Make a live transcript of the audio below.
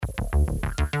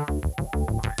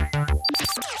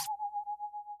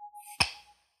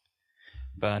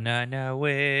Banana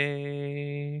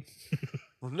way.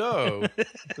 No.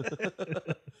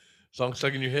 Song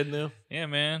stuck in your head now? Yeah,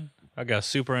 man. I got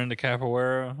super into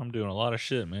capoeira. I'm doing a lot of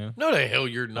shit, man. No, the hell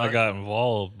you're not. I got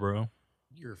involved, bro.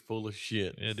 You're full of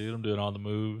shit. Yeah, dude. I'm doing all the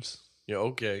moves. Yeah,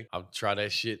 okay. I'll try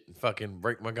that shit and fucking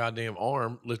break my goddamn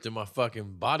arm lifting my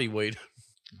fucking body weight.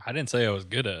 I didn't say I was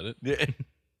good at it. Yeah.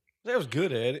 I was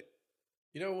good at it.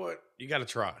 You know what? You got to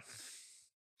try.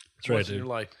 That's right, Once in dude. your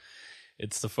life.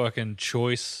 It's the fucking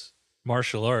choice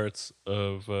martial arts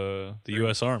of the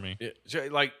U.S. Army. Yeah. So,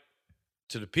 like,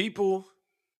 to the people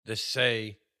that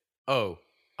say, oh,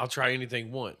 I'll try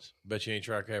anything once. Bet you ain't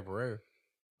tried capoeira.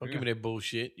 Don't give me that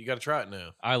bullshit. You got to try it now.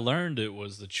 I learned it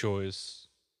was the choice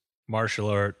martial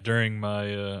art during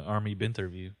my Army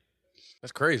interview.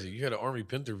 That's crazy. You had an Army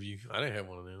Pinterview. I didn't have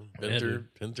one of them.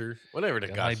 Pinter, whatever the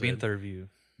guy said. Interview.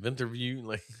 Vinterview,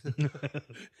 like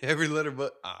every letter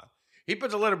but I. He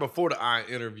puts a letter before the I,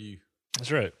 interview.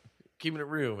 That's right. Keeping it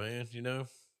real, man. You know,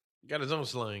 got his own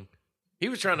slang. He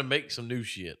was trying to make some new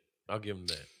shit. I'll give him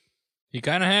that. He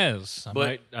kind of has.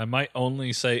 But- I might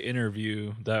only say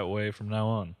interview that way from now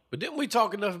on. But didn't we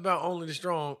talk enough about Only the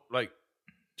Strong like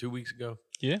 2 weeks ago?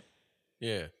 Yeah.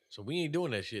 Yeah. So we ain't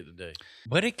doing that shit today.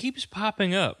 But it keeps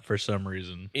popping up for some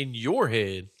reason. In your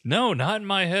head, No, not in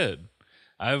my head.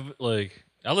 I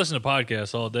listen to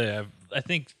podcasts all day. I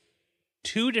think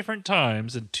 2 different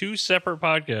times in 2 separate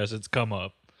podcasts it's come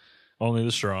up. Only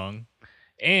the Strong.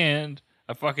 And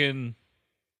a fucking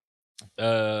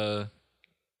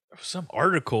some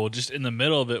article just in the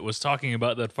middle of it was talking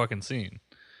about that fucking scene.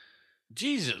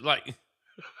 Jesus, like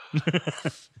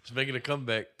it's making a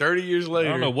comeback 30 years I later.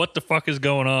 don't know what the fuck is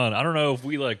going on. I don't know if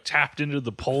we like tapped into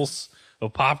the pulse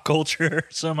of pop culture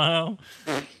somehow.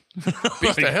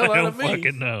 Beats the hell out of me. I don't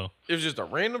fucking know. It was just a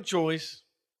random choice.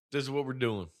 This is what we're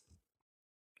doing.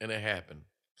 And it happened.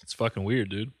 It's fucking weird,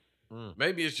 dude.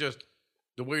 Maybe it's just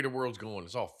the way the world's going.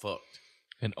 It's all fucked.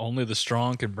 And only the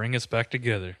strong can bring us back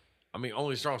together. I mean,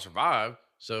 only strong survive.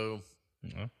 So,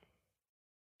 Yeah.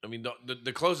 I mean,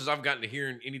 the closest I've gotten to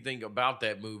hearing anything about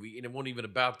that movie, and it wasn't even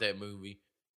about that movie,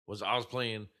 was I was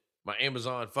playing my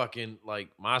Amazon fucking, like,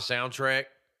 my soundtrack,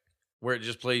 where it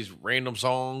just plays random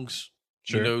songs,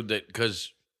 Sure. you know, that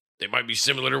because they might be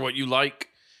similar to what you like.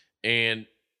 And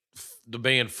the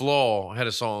band Flaw had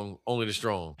a song, Only the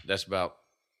Strong. That's about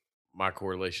my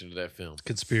correlation to that film.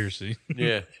 Conspiracy.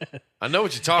 Yeah. I know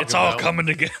what you're talking It's about. all coming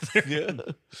together. Yeah.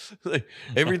 Like,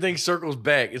 everything circles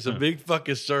back. It's a big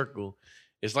fucking circle.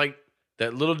 It's like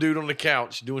that little dude on the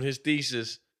couch doing his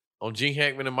thesis on Gene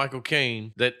Hackman and Michael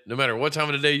Caine that no matter what time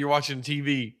of the day you're watching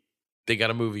TV, they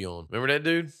got a movie on. Remember that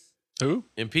dude? Who?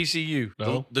 In PCU.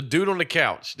 No. The dude on the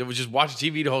couch that was just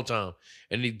watching TV the whole time.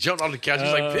 And he jumped off the couch.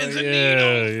 He's like, pins and yeah,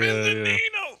 needles, yeah, pins and yeah.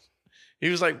 needles. He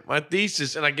was like, my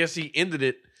thesis. And I guess he ended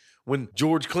it when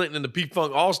George Clinton and the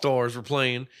P-Funk All-Stars were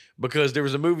playing because there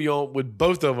was a movie on with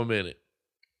both of them in it.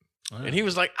 And he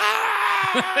was like,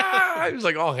 ah! He was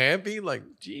like all happy. Like,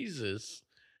 Jesus.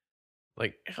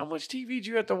 Like, how much TV did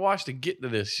you have to watch to get to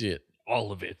this shit?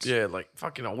 all of it. Yeah, like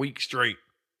fucking a week straight.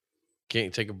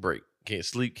 Can't take a break. Can't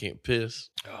sleep. Can't piss.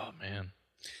 Oh man,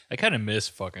 I kind of miss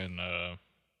fucking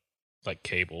like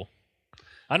cable.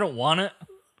 I don't want it.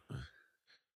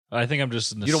 I think I'm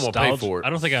just You don't wanna pay for it.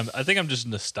 I think I'm just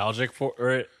nostalgic for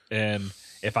it, and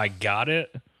if I got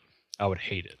it, I would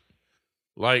hate it.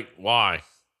 Like, why?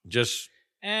 Just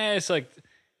It's like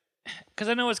because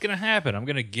I know what's gonna happen. I'm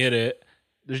gonna get it.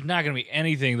 There's not gonna be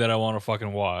anything that I want to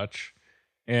fucking watch,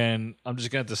 and I'm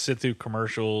just gonna have to sit through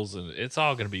commercials, and it's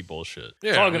all gonna be bullshit. It's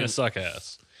Yeah, all I gonna mean- suck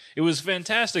ass. It was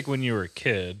fantastic when you were a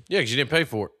kid. yeah, because you didn't pay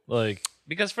for it. Like,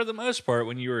 because for the most part,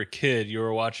 when you were a kid, you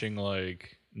were watching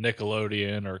like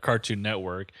Nickelodeon or Cartoon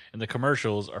Network, and the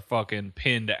commercials are fucking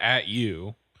pinned at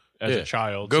you as Yeah. a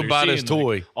child. Go you're buy this seeing,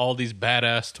 like, toy. all these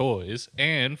badass toys,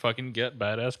 and fucking get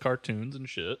badass cartoons and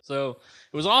shit. So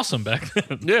it was awesome back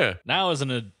then. Yeah. Now, as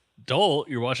an adult,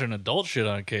 you're watching adult shit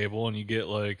on cable, and you get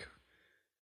like,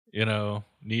 you know,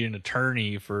 need an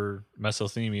attorney for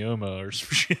mesothelioma or some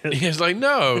shit. It's like,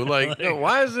 no, like, no,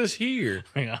 why is this here?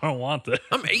 Like, I don't want that.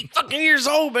 I'm 8 fucking years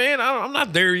old, man. I'm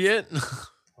not there yet.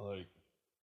 Like,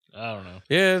 I don't know.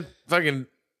 Yeah, fucking,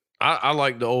 I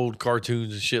like the old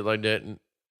cartoons and shit like that. And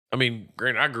I mean,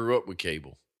 granted, I grew up with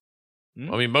cable.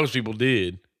 Hmm. I mean, most people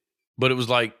did, but it was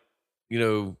like, you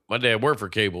know, my dad worked for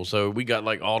cable, so we got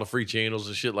like all the free channels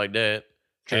and shit like that.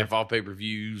 Sure. Half off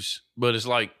pay-per-views, but it's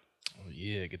like, Oh,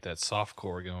 yeah, get that soft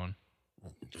core going.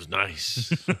 it was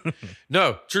nice.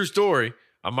 No, true story.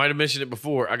 I might have mentioned it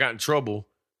before. I got in trouble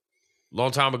a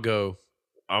long time ago.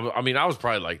 I mean, I was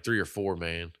probably like 3 or 4,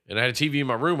 man. And I had a TV in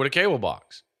my room with a cable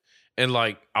box. And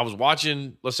like, I was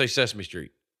watching, let's say Sesame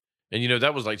Street. And,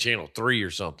 that was like channel 3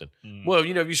 or something. Mm. Well,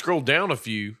 if you scroll down a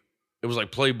few, it was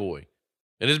like Playboy.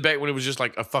 And this is back when it was just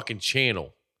like a fucking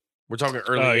channel. We're talking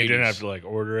early 80s. You didn't have to like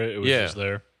order it. It was just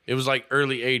there. It was like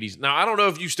early 80s. Now, I don't know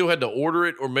if you still had to order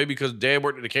it or maybe because Dad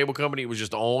worked at a cable company, it was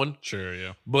just on. Sure,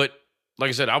 yeah. But like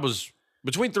I said, I was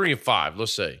between 3 and 5,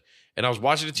 let's say. And I was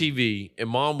watching the TV and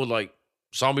Mom would like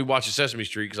saw me watching Sesame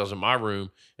Street because I was in my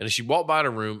room. And then she walked by the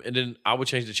room and then I would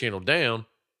change the channel down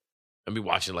and be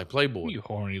watching like Playboy. You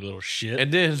horny little shit.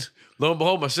 And then, lo and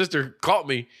behold, my sister caught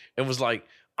me and was like,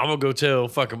 I'm going to go tell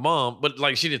fucking Mom. But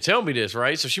like, she didn't tell me this,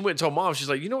 right? So she went and told Mom. She's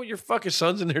like, you know what your fucking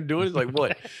son's in there doing? It's like,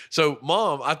 what? So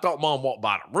Mom, I thought Mom walked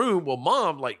by the room. Well,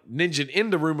 Mom like ninja'd in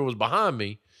the room and was behind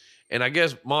me. And I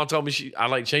guess Mom told me I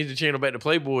like changed the channel back to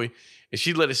Playboy. And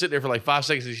she let it sit there for like 5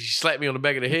 seconds and she slapped me on the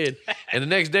back of the head. And the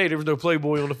next day, there was no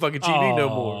Playboy on the fucking TV no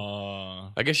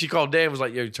more. I guess she called Dad and was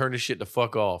like, yo, turn this shit the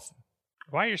fuck off.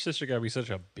 Why your sister gotta be such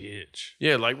a bitch?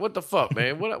 Yeah, like, what the fuck,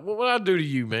 man? What I do to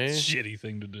you, man? Shitty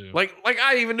thing to do. Like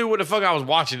I even knew what the fuck I was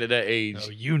watching at that age. Oh,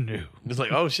 you knew. It's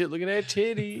like, oh shit, look at that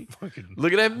titty. Fucking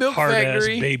look at that milk hard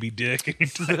factory. Ass baby dick.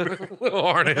 Little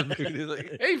hard ass baby.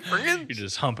 Like, hey, friend. You're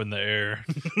just humping the air.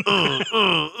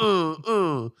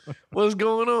 What's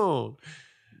going on?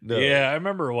 No. Yeah, I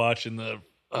remember watching the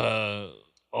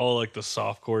all like the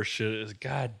softcore shit.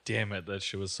 God damn it, that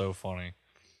shit was so funny.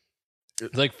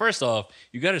 Like, first off,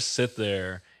 you got to sit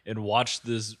there and watch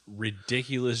this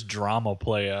ridiculous drama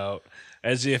play out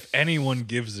as if anyone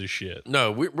gives a shit.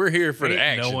 No, we're here for the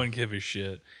action. No one gives a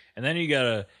shit. And then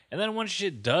and then when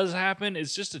shit does happen,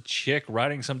 it's just a chick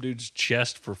riding some dude's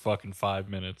chest for fucking 5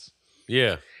 minutes.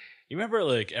 Yeah. You remember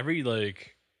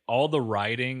all the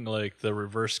riding, like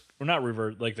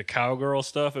the like the cowgirl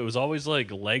stuff, it was always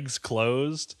like legs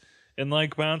closed and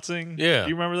like bouncing. Yeah. Do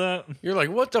you remember that? You're like,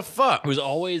 what the fuck? It was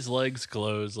always legs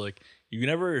closed. Like, you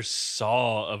never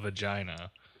saw a vagina,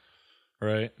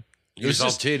 right? It was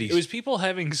just titties. It was people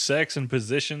having sex in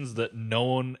positions that no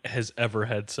one has ever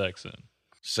had sex in.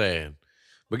 Sad.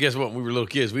 But guess what? When we were little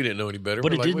kids, we didn't know any better.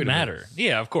 But We're it like, didn't wait a matter. minute.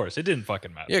 Yeah, of course. It didn't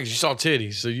fucking matter. Yeah, because you saw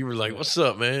titties. So you were like, what's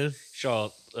up, man? Saw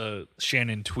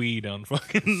Shannon Tweed on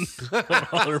fucking on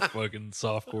all her fucking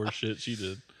softcore shit she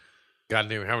did. God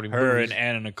damn, how many Her movies? and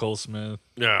Anna Nicole Smith.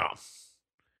 Yeah.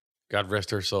 God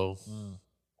rest her soul.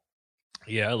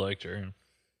 Yeah, I liked her.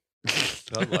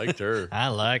 I liked her. I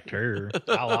liked her.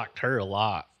 I liked her a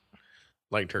lot.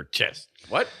 Liked her chest.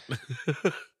 What?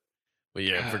 But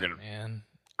yeah, forget it. Man.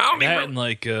 I don't That even. and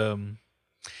like,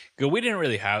 we didn't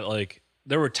really have like.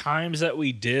 There were times that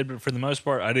we did, but for the most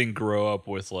part, I didn't grow up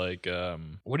with like,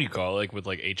 what do you call it? Like with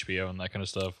like HBO and that kind of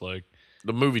stuff. Like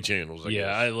The movie channels, I guess.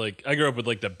 I grew up with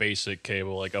like the basic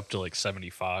cable, like up to like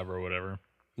 75 or whatever.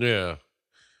 Yeah.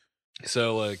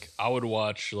 So like I would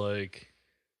watch like.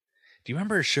 Do you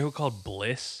remember a show called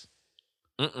Bliss?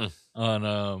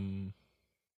 On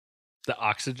the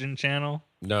Oxygen channel?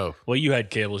 No. Well, you had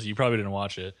cable, so you probably didn't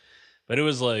watch it. But it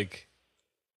was like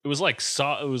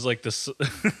softcore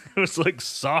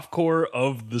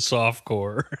of the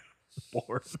softcore.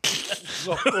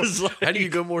 How do you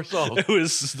go more soft? It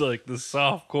was like the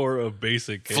softcore of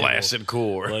basic cable. Flaccid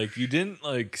core. Like you didn't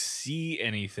like see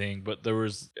anything, but there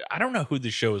was. I don't know who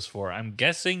the show is for. I'm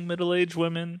guessing middle-aged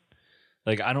women.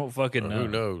 Like I don't fucking know. Who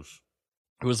knows?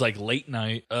 It was like late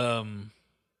night.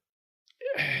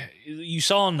 You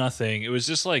saw nothing. It was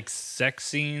just like sex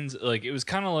scenes. Like it was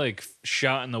kind of like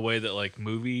shot in the way that like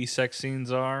movie sex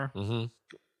scenes are,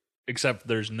 except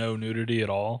there's no nudity at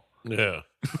all. Yeah.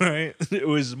 Right. It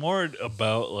was more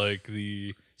about like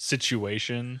the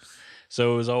situation.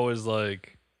 So it was always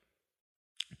like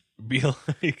be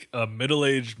like a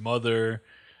middle-aged mother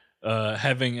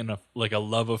having a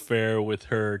love affair with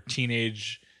her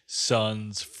teenage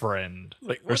son's friend,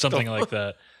 Like, or something like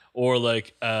that. Or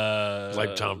like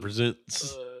Lifetime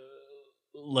Presents.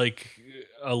 Like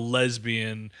a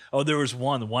lesbian. Oh, there was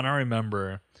one I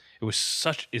remember. It's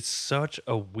such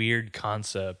a weird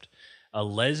concept. A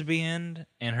lesbian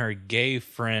and her gay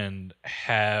friend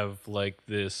have like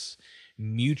this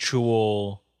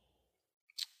mutual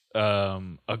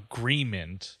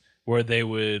agreement where they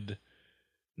would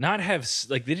not have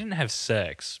like they didn't have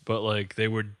sex, but like they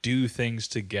would do things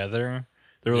together.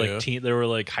 They were like they were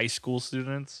like high school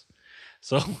students.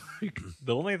 So like,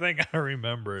 the only thing I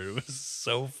remember, it was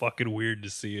so fucking weird to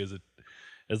see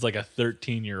as like a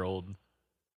 13-year-old.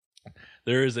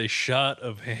 There is a shot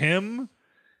of him,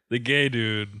 the gay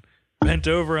dude, bent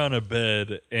over on a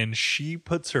bed, and she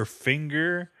puts her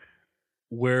finger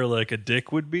where like a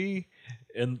dick would be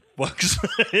and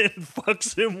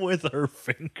fucks him with her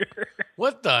finger.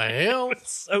 What the hell?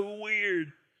 It's so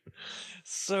weird.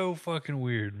 So fucking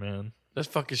weird, man. That's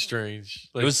fucking strange.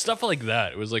 Like, It was stuff like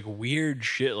that. It was like weird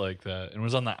shit like that. And it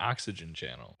was on the Oxygen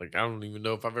channel. like I don't even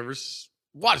know if I've ever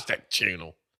watched that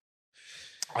channel.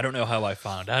 I don't know how I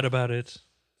found out about it.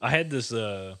 I had this,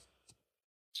 I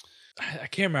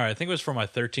can't remember. I think it was for my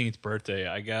 13th birthday.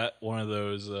 I got one of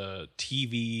those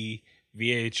TV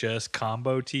VHS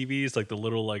combo TVs, like the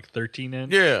little like 13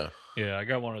 inch. Yeah. Yeah, I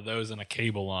got one of those and a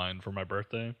cable line for my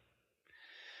birthday.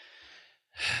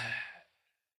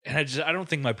 And I don't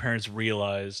think my parents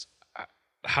realized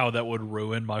how that would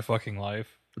ruin my fucking life.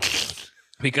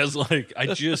 Because like I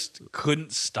just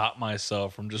couldn't stop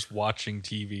myself from just watching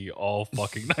TV all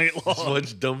fucking night long. So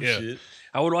much dumb shit.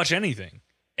 I would watch anything.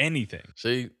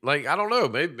 See, like I don't know,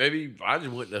 maybe I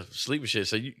just went to sleep and shit.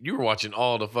 So you were watching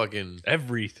all the fucking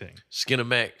Everything.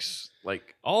 Skinamax,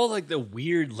 like All like the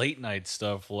weird late night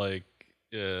stuff, like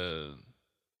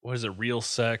what is it, Real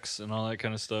Sex and all that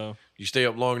kind of stuff. you stay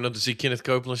up long enough to see Kenneth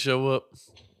Copeland show up.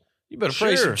 You better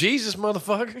pray some Jesus,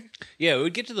 motherfucker. Yeah, it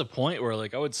would get to the point where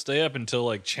like I would stay up until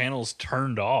like channels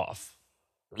turned off.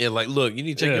 Yeah, like look, you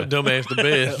need to take your dumb ass to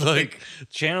bed. Like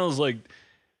channels like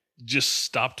just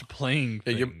stopped playing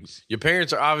things. Your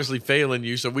parents are obviously failing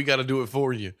you, so we got to do it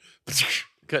for you.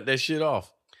 Cut that shit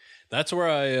off. That's where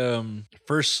I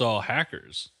first saw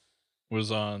Hackers.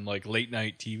 Was on like late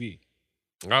night TV.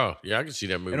 Oh, yeah, I can see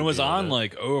that movie. And it was on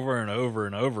like over and over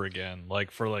and over again,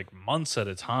 like for like months at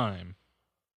a time.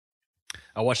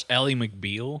 I watched Ally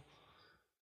McBeal.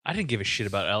 I didn't give a shit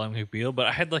about Ally McBeal, but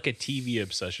I had like a TV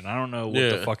obsession. I don't know what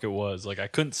the fuck it was. Like I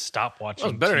couldn't stop watching.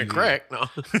 That was better TV. than crack. No.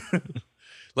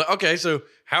 Like, okay, so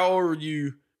how old were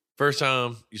you first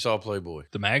time you saw Playboy?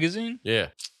 The magazine? Yeah.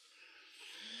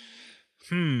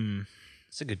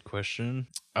 That's a good question.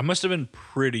 I must have been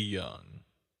pretty young.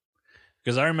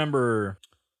 Because I remember,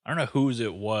 I don't know whose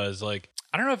it was. Like,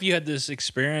 I don't know if you had this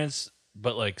experience,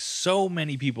 but like so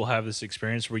many people have this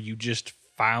experience where you just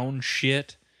found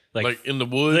shit. Like in the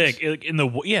woods? Like in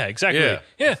the yeah, exactly.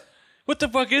 Yeah. What the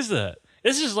fuck is that?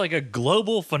 This is like a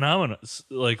global phenomenon.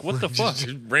 Like, what the fuck?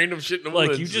 Just random shit in the like,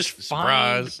 woods. you just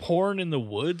find porn in the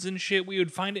woods and shit. We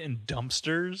would find it in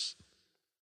dumpsters.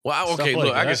 Well, okay,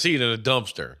 look, I can see it in a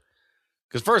dumpster.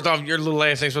 Because first off, your little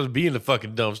ass ain't supposed to be in the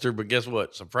fucking dumpster, but guess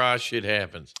what? Surprise shit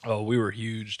happens. Oh, we were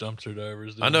huge dumpster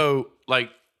divers. I know, like,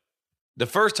 the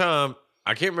first time,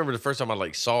 I can't remember the first time I,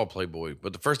 like, saw Playboy,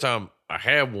 but the first time I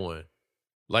had one,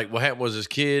 like, what happened was this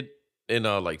kid in,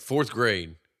 like, 4th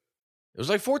grade, it was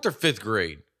like 4th or 5th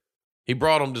grade, he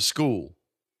brought them to school,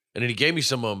 and then he gave me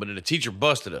some of them, but then the teacher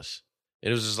busted us.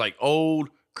 And it was this, like, old,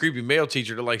 creepy male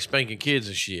teacher that, like, spanking kids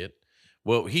and shit.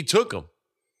 Well, he took them.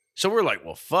 So we're like,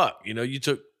 well, fuck, you know, you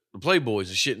took the Playboys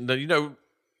and shit. And, you know,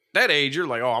 that age, you're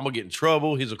like, oh, I'm going to get in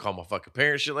trouble. He's going to call my fucking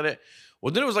parents, shit like that.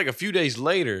 Well, then it was like a few days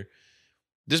later,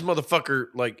 this motherfucker,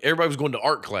 like, everybody was going to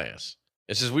art class.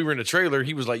 And since we were in the trailer,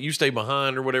 he was like, you stay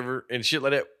behind or whatever and shit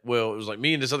like that. Well, it was like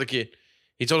me and this other kid.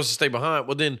 He told us to stay behind.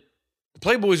 Well, then the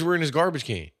Playboys were in his garbage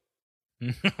can.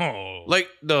 No. Like,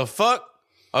 the fuck?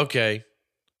 Okay.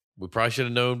 We probably should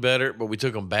have known better, but we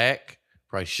took them back.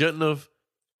 Probably shouldn't have.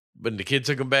 But the kid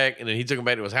took him back, and then he took him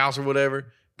back to his house or whatever.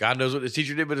 God knows what the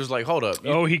teacher did, but it was like, hold up.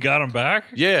 Oh, he got him back?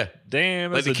 Yeah.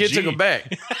 Damn, like the kid took him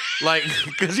back. Like,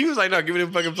 because he was like, no, give me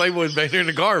them fucking Playboys back there in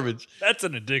the garbage. That's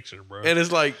an addiction, bro. And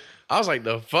it's like, I was like,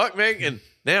 the fuck, man? And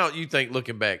now you think,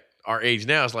 looking back, our age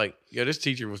now, it's like, yo, this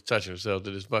teacher was touching himself to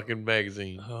this fucking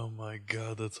magazine. Oh my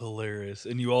God, that's hilarious.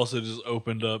 And you also just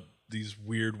opened up these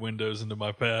weird windows into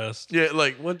my past. Yeah,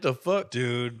 like, what the fuck?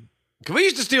 Dude. Because we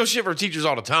used to steal shit from teachers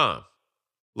all the time.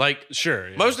 Like, sure,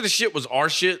 yeah. Most of the shit was our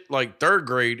shit. Like 3rd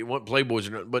grade, it wasn't Playboys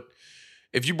or nothing. But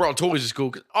if you brought toys to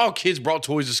school, cause all kids brought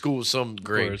toys to school in some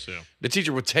grade, course, yeah. The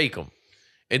teacher would take them.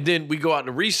 And then we go out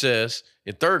to recess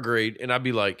in 3rd grade, and I'd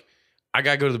be like, I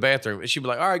gotta go to the bathroom. And she'd be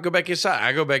like, all right, go back inside.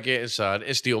 I go back inside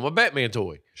and steal my Batman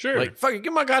toy. Sure. Like, fuck it,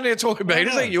 give my goddamn toy back.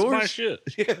 This ain't yours. It's my shit.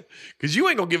 Yeah. Because you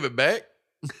ain't gonna give it back.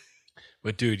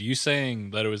 But dude, you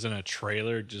saying that it was in a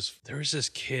trailer, there was this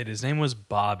kid, his name was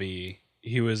Bobby.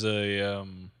 He was I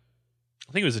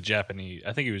think he was Japanese.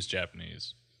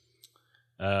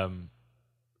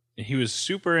 He was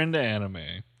super into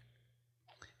anime.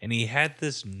 And he had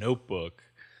this notebook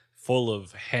full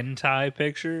of hentai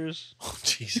pictures. Oh,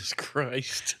 Jesus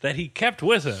Christ. That he kept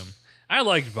with him. I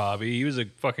liked Bobby. He was a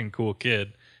fucking cool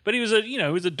kid. But he was a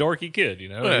dorky kid, you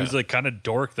know? Yeah. He was like kind of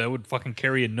dork that would fucking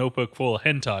carry a notebook full of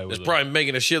hentai with him. He's probably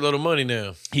making a shitload of money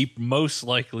now. He most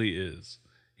likely is.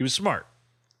 He was smart.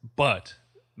 But,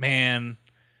 man,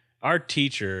 our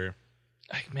teacher,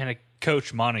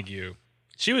 Coach Montague,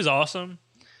 she was awesome,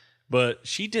 but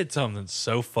she did something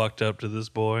so fucked up to this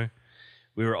boy.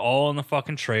 We were all in the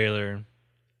fucking trailer.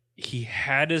 He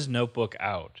had his notebook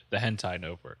out, the hentai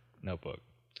notebook.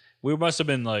 We must have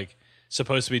been like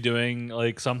supposed to be doing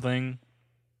like something.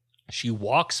 She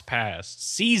walks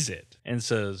past, sees it, and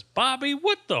says, "Bobby,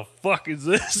 what the fuck is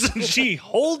this?" And she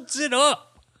holds it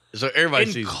up. So everybody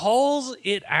and sees calls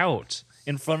it out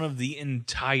in front of the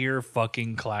entire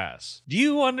fucking class. Do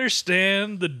you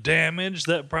understand the damage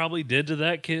that probably did to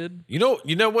that kid? You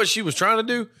know what she was trying to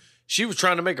do? She was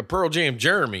trying to make a Pearl Jam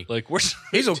Jeremy. Like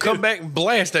He's gonna come back and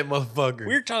blast that motherfucker.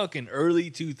 We're talking early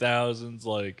 2000s,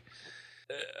 like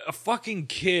a fucking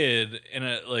kid, and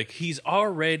he's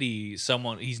already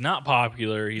someone. He's not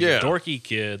popular. He's a dorky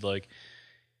kid. Like,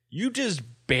 you just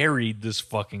buried this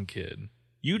fucking kid.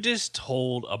 You just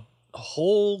told a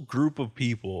whole group of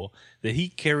people that he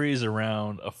carries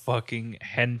around a fucking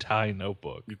hentai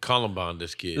notebook. You Columbine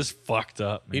this kid. This fucked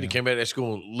up, man. He came back to that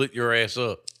school and lit your ass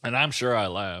up. And I'm sure I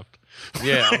laughed.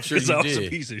 Yeah, I'm sure you did. I was a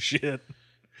piece of shit.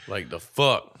 Like the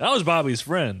fuck. That was Bobby's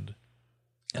friend.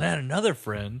 And I had another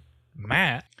friend,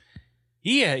 Matt.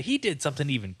 He did something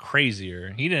even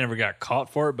crazier. He never got caught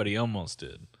for it, but he almost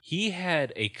did. He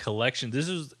had a collection. This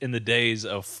was in the days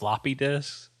of floppy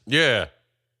disks. Yeah.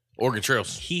 Oregon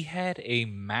Trails. He had a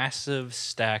massive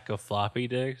stack of floppy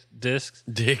disks.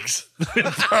 Dicks.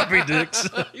 Floppy dicks.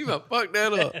 You might fuck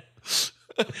that up.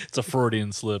 It's a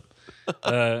Freudian slip.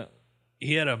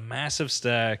 He had a massive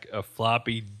stack of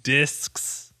floppy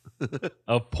disks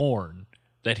of porn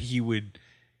that he would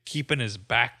keep in his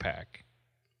backpack.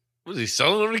 Was he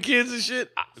selling them to kids and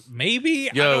shit? Maybe.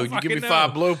 Yo, you give me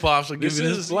 5 blow pops, I'll give you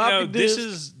this floppy disk. This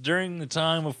is during the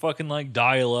time of fucking like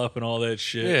dial up and all that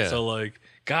shit. Yeah. So like,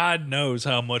 God knows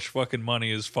how much fucking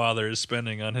money his father is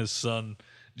spending on his son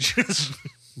just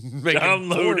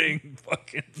downloading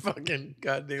fucking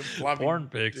goddamn floppy porn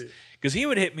pics. Because he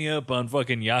would hit me up on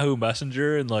fucking Yahoo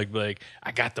Messenger and like,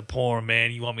 I got the porn,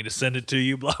 man. You want me to send it to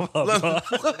you? Blah, blah, blah.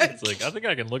 It's like, I think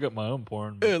I can look up my own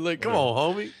porn. Yeah, like, come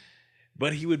on, homie.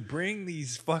 But he would bring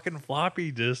these fucking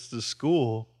floppy disks to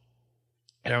school.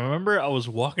 And I remember I was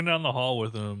walking down the hall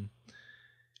with him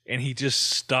and he just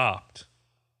stopped.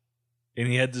 And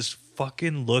he had this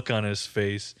fucking look on his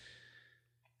face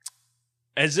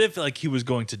as if like he was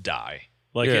going to die.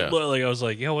 Like, like I was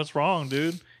like, yo, what's wrong,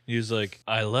 dude? And he was like,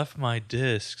 I left my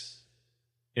discs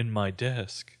in my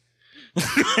desk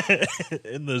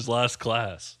in this last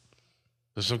class.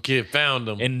 So some kid found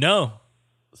them. And no,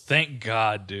 thank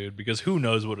God, dude, because who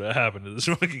knows what would happen to this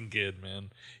fucking kid,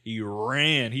 man. He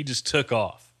ran. He just took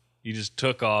off.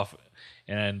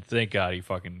 And thank God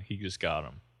he just got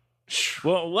him.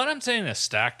 Well, what I'm saying, a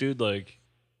stack, dude, like,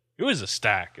 it was a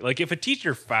stack. Like, if a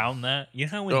teacher found that, you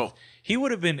know, he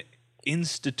would have been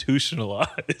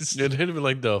institutionalized. They'd have been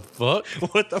like, the fuck?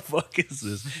 What the fuck is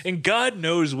this? And God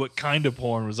knows what kind of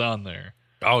porn was on there.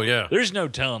 Oh, yeah. There's no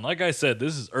telling. Like I said,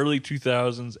 this is early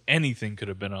 2000s. Anything could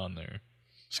have been on there.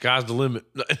 Sky's the limit.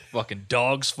 Fucking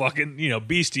dogs, fucking,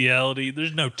 bestiality.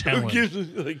 There's no telling.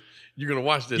 Like, you're going to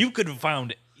watch this. You could have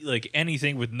found like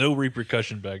anything with no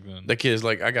repercussion back then. That kid's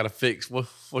like, I got to fix.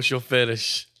 What's your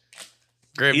fetish?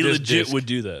 Grab he this legit disc. would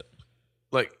do that.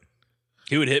 Like,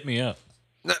 he would hit me up.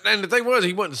 And the thing was,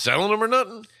 he wasn't selling them or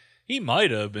nothing. He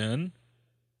might have been.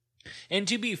 And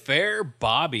to be fair,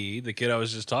 Bobby, the kid I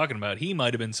was just talking about, he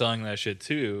might have been selling that shit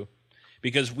too.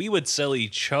 Because we would sell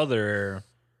each other.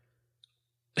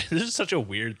 This is such a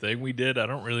weird thing we did. I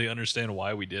don't really understand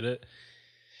why we did it.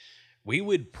 We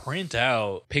would print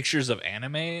out pictures of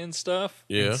anime and stuff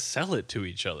and sell it to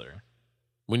each other.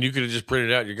 When you could have just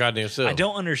printed out your goddamn self. I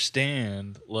don't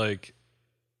understand. Like,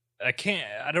 I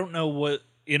don't know what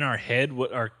in our head,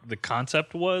 what the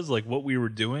concept was, like what we were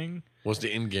doing. What's the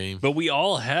end game? But we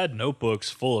all had notebooks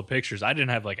full of pictures. I didn't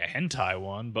have like a hentai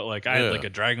one, but like I had like a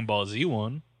Dragon Ball Z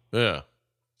one. Yeah.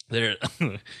 There,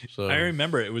 so. I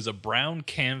remember it was a brown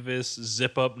canvas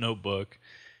zip up notebook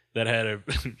that had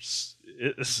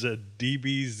it said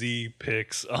DBZ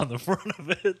pics on the front of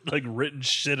it, like written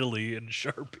shittily in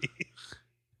Sharpie.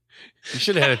 You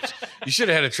should have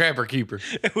had a trapper keeper.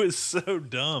 It was so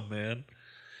dumb, man.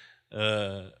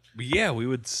 But yeah, we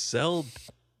would sell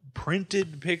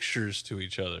printed pictures to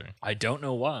each other. I don't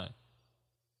know why.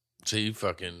 See,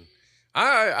 fucking,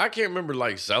 I can't remember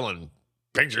like selling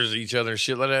pictures of each other and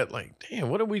shit like that. Like, damn,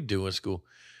 what did we do in school?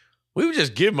 We would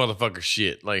just give motherfuckers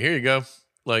shit. Like, here you go.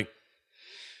 Like,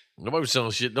 nobody was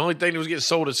selling shit. The only thing that was getting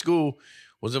sold at school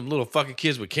was them little fucking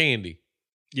kids with candy.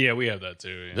 Yeah, we have that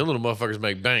too. Yeah. Them little motherfuckers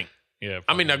make bank. Yeah.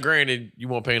 I mean, now granted, you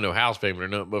won't pay no house payment or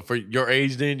nothing, but for your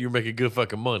age then, you're making good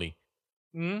fucking money.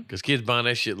 Because kids buying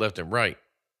that shit left and right.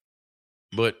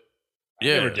 But,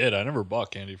 yeah. I never did. I never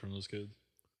bought candy from those kids.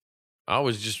 I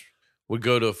always just would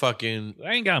go to a fucking...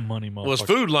 I ain't got money, motherfucker. Well, it's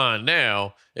Food Line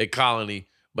now at Colony,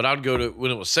 But I'd go to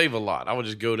when it was Save a Lot. I would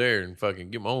just go there and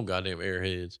fucking get my own goddamn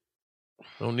Airheads. I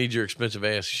don't need your expensive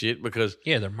ass shit because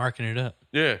Yeah, they're marking it up.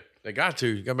 yeah, they got to.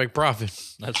 You got to make profit.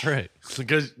 That's right.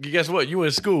 Because guess what? You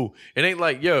in school. It ain't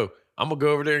like, yo, I'm gonna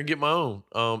go over there and get my own.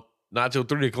 Not till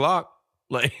 3 o'clock.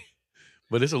 Like,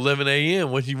 but it's 11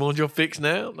 a.m. What you want your fix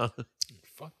now? No.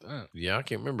 Fuck that. Yeah, I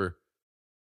can't remember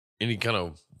any kind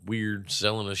of weird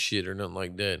selling of shit or nothing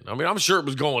like that. I mean, I'm sure it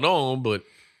was going on, but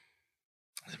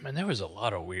Man, there was a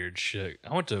lot of weird shit.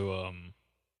 I went to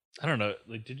I don't know.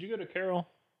 Like, did you go to Carroll?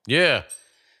 yeah.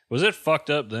 Was it fucked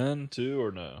up then too,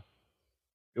 or no?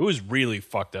 It was really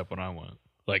fucked up when I went.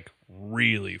 Like,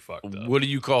 really fucked up. What do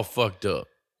you call fucked up?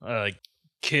 Like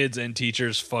kids and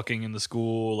teachers fucking in the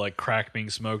school, like crack being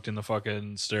smoked in the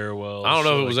fucking stairwell. I don't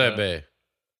know if it was that bad.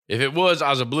 If it was, I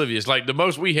was oblivious. Like the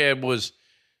most we had was,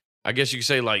 I guess you could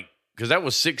say like, because that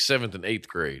was 6th, 7th, and 8th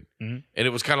grade. Mm-hmm. And it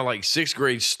was kind of like 6th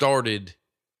grade started,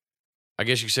 I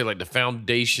guess you could say like the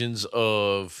foundations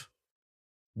of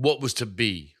what was to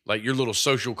be, like your little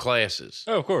social classes.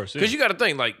 Oh, of course. Because you got to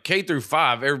think, like K through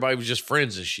 5, everybody was just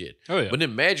friends and shit. Oh, yeah. But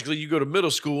then magically you go to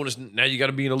middle school and now you got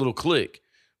to be in a little clique.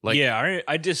 Like, yeah,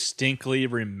 I distinctly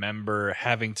remember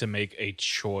having to make a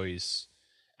choice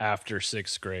after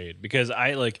 6th grade because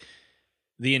I like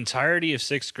the entirety of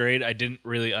 6th grade. I didn't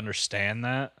really understand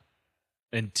that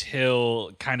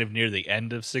until kind of near the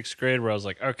end of 6th grade, where I was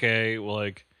like, okay, well,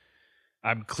 like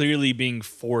I'm clearly being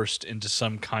forced into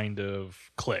some kind of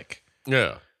clique.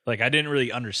 yeah. Like I didn't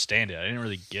really understand it. I didn't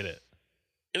really get it.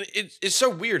 And it's so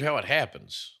weird how it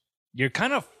happens. You're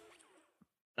kind of,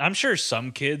 I'm sure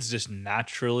some kids just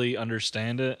naturally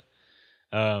understand it.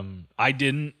 I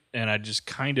didn't, and I just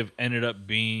kind of ended up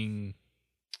being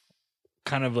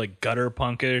kind of like gutter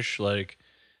punkish. Like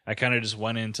I kind of just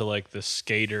went into like the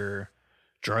skater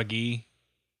druggy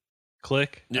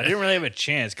clique. Yeah. I didn't really have a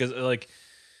chance because like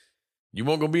You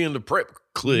won't go be in the prep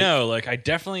clique. no, like I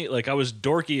definitely like I was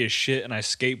dorky as shit and I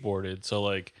skateboarded. So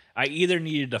like I either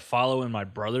needed to follow in my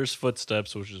brother's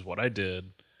footsteps, which is what I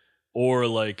did, or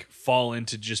like fall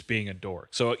into just being a dork.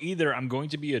 So either I'm going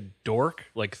to be a dork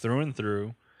like through and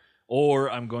through, or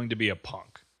I'm going to be a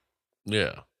punk.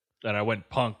 Yeah. And I went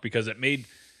punk because it made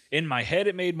in my head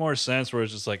it made more sense where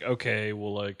it's just like, okay,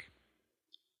 well like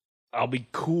I'll be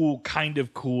cool, kind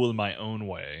of cool in my own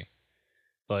way.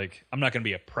 Like I'm not going to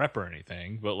be a prep or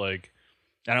anything, but like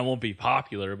and I won't be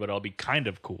popular, but I'll be kind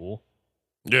of cool.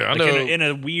 Yeah, I Like know. in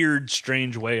a weird,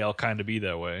 strange way, I'll kind of be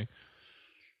that way.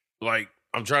 Like,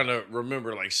 I'm trying to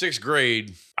remember, like, 6th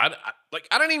grade, I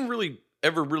didn't even really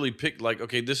ever really pick, like,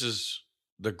 okay, this is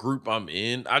the group I'm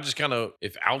in. I just kind of,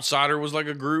 if Outsider was like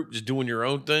a group, just doing your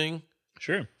own thing.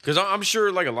 Sure. Because I'm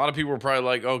sure, like, a lot of people are probably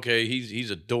like, okay,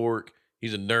 he's a dork,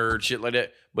 he's a nerd, shit like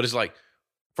that. But it's like,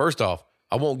 first off,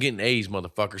 I won't get an A's,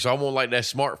 motherfucker. So I won't like that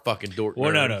smart fucking dork.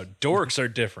 Well, nerd. no. Dorks are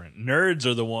different. Nerds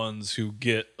are the ones who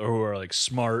get, or who are like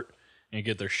smart and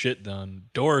get their shit done.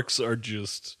 Dorks are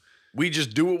just, We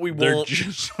just do what we they're want.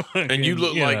 just And you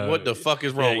look like, know, what the fuck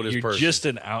is wrong with this you're person? just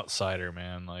an outsider,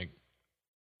 man. Like,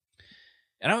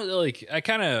 and I was like,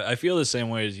 I feel the same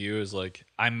way as you. Is like,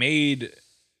 I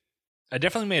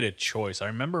definitely made a choice. I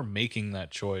remember making that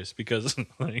choice because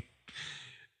like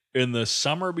in the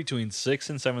summer between 6th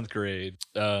and 7th grade,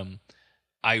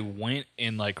 I went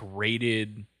and like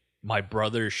raided my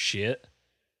brother's shit,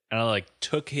 and I like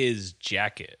took his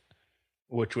jacket,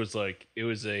 which was like it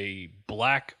was a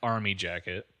black army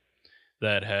jacket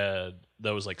that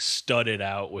was like studded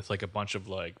out with like a bunch of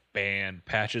like band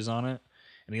patches on it,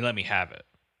 and he let me have it.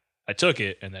 I took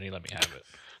it, and then he let me have it.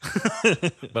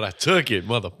 But I took it,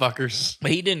 motherfuckers.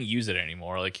 But he didn't use it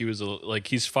anymore. Like he was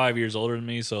he's 5 years older than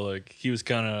me, so like he was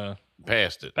kind of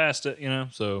Past it. you know.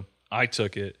 So I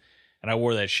took it, and I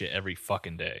wore that shit every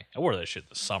fucking day. I wore that shit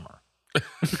this summer. I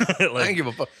didn't give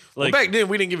a fuck. Well, like- back then,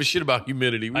 we didn't give a shit about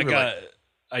humidity.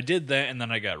 I did that, and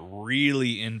then I got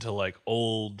really into like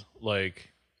old,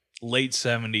 like late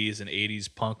 70s and 80s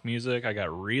punk music. I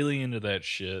got really into that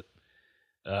shit.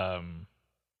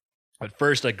 At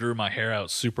first, I grew my hair out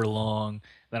super long.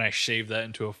 Then I shaved that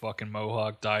into a fucking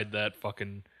mohawk, dyed that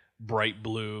fucking bright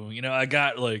blue. You know, I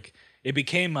got like, it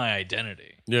became my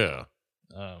identity. Yeah.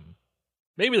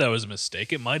 Maybe that was a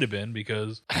mistake. It might have been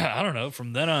because, I don't know,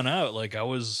 from then on out, like I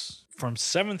was, from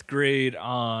 7th grade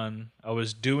on, I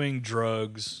was doing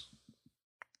drugs.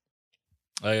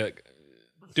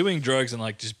 Doing drugs and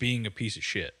like just being a piece of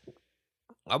shit.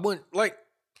 I wouldn't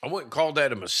call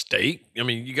that a mistake. I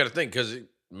mean, you got to think because it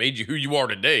made you who you are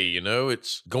today. You know,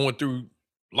 it's going through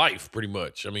life pretty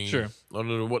much. I mean, Sure. I don't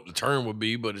know what the term would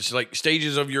be, but it's like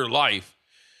stages of your life.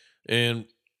 And,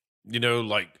 you know,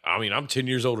 like, I mean, I'm 10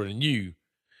 years older than you.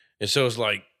 And so it's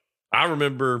like, I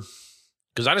remember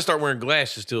Because I didn't start wearing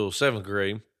glasses till 7th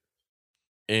grade.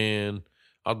 And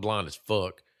I was blind as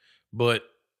fuck. But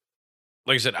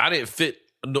like I said, I didn't fit.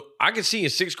 I could see in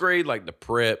 6th grade, like the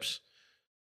preps,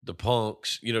 the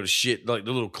punks, the shit, like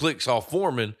the little cliques all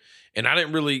forming. And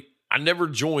I never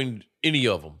joined any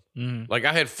of them. Mm-hmm. Like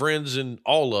I had friends in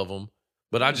all of them,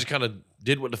 but I just kind of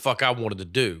did what the fuck I wanted to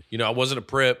do. I wasn't a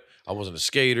prep. I wasn't a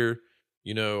skater.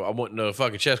 I wasn't a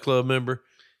fucking chess club member.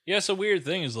 Yeah, it's a weird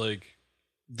thing is like,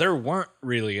 there weren't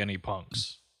really any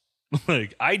punks.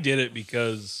 Like, I did it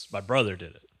because my brother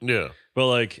did it. Yeah. But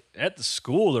like at the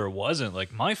school, there wasn't.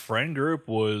 Like my friend group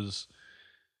was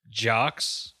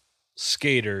jocks,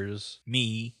 skaters,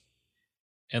 me,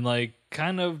 and like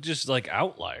kind of just like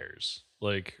outliers,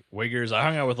 like wiggers. I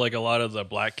hung out with like a lot of the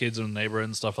black kids in the neighborhood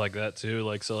and stuff like that too.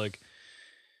 Like, so like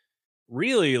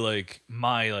really like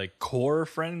my like core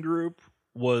friend group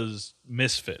was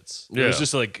misfits. It was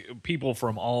just like people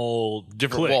from all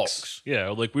different cliques. walks. Yeah,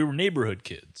 like we were neighborhood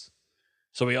kids.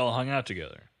 So we all hung out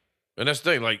together. And that's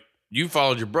the thing, like you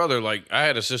followed your brother. Like I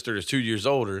had a sister that's 2 years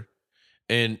older.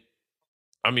 And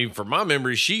I mean, from my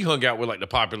memory, she hung out with like the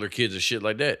popular kids and shit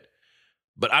like that.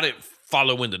 But I didn't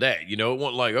follow into that. It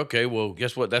wasn't like, okay, well,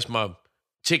 guess what? That's my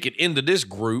ticket into this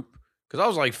group. Because I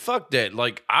was like, fuck that.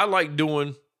 Like I like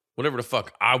doing whatever the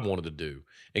fuck I wanted to do.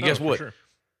 And guess what? Sure.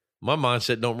 My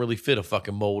mindset don't really fit a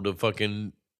fucking mold of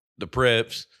fucking the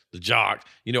preps, the jocks,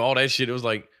 all that shit. It was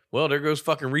like, well, there goes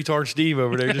fucking retard Steve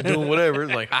over there just doing whatever.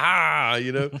 It's like,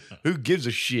 who gives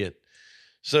a shit?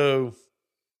 So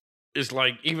it's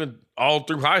like even all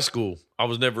through high school, I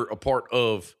was never a part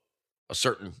of a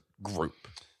certain group.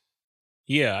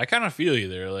 Yeah, I kind of feel you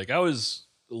there. Like I was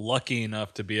lucky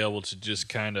enough to be able to just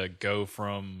kind of go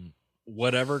from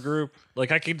whatever group.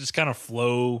 Like I could just kind of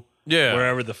flow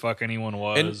wherever the fuck anyone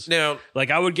was. And now,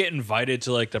 like I would get invited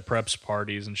to like the preps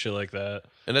parties and shit like that.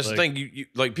 And that's like, the thing, you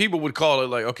like people would call it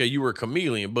like, okay, you were a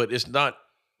chameleon, but it's not,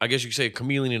 I guess you could say a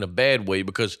chameleon in a bad way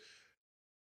because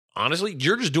honestly,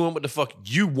 you're just doing what the fuck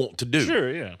you want to do.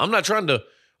 Sure, yeah. I'm not trying to,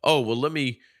 let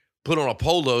me put on a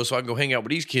polo so I can go hang out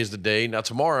with these kids today. Now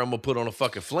tomorrow I'm going to put on a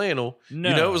fucking flannel.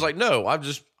 No. It was like, no,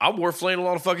 I wore flannel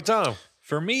all the fucking time.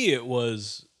 For me, it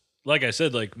was, like I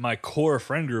said, like my core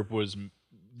friend group was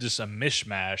just a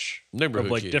mishmash of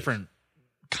like kids. Different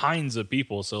kinds of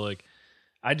people. So like,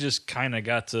 I just kind of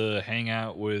got to hang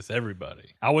out with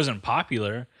everybody. I wasn't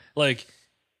popular. Like,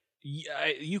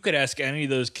 you could ask any of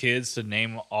those kids to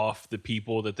name off the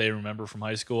people that they remember from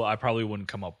high school. I probably wouldn't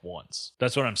come up once.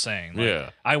 That's what I'm saying. Like, yeah.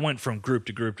 I went from group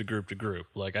to group to group to group.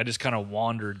 Like, I just kind of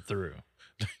wandered through.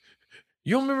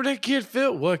 You don't remember that kid,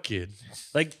 Phil? What kid?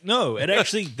 Like, no,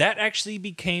 that actually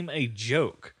became a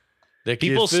joke. That kid,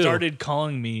 People Phil. started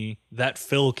calling me that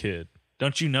Phil kid.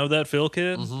 Don't you know that Phil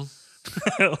kid? Mm-hmm.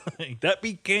 Like, that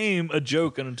became a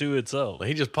joke unto itself.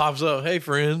 He just pops up. Hey,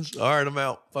 friends. All right, I'm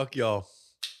out. Fuck y'all.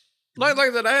 Like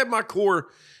that. I had my core.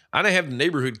 I didn't have the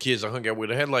neighborhood kids I hung out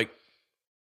with. I had like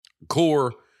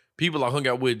core people I hung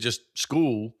out with just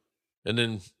school and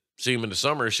then see them in the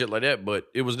summer and shit like that. But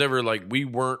it was never like we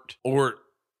weren't or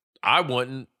I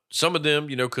wasn't. Some of them,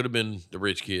 could have been the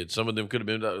rich kids. Some of them could have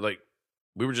been like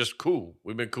we were just cool.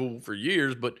 We've been cool for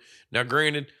years. But now,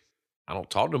 granted, I don't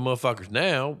talk to motherfuckers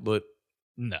now, but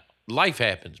no. Life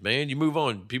happens, man. You move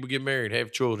on. People get married,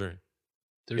 have children.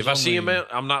 If I see him, man,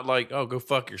 I'm not like, oh, go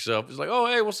fuck yourself. It's like, oh,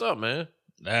 hey, what's up, man?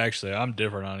 Actually, I'm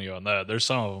different on you on that. There's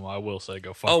some of them I will say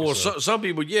go fuck yourself. Oh, well, some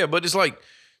people, yeah. But it's like,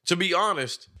 to be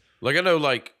honest, like I know,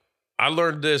 like, I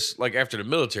learned this, like, after the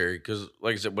military. Because,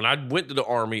 like I said, when I went to the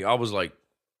Army, I was like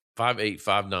 5'8",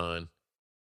 5'9",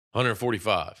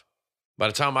 145. By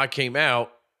the time I came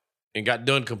out and got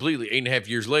done completely 8.5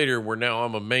 years later, where now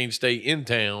I'm a mainstay in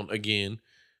town again.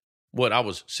 I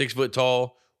was 6 foot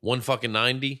tall,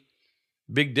 190.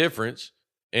 Big difference.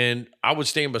 And I would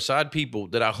stand beside people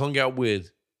that I hung out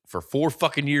with for 4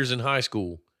 fucking years in high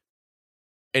school.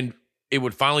 And it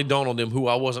would finally dawn on them who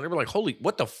I was. And they were like, holy,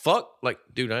 what the fuck? Like,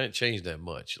 dude, I didn't change that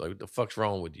much. Like, what the fuck's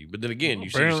wrong with you? But then again, you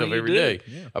see yourself every day.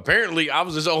 Yeah. Apparently, I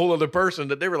was this whole other person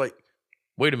that they were like,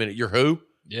 wait a minute, you're who?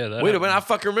 Yeah. Wait a minute, I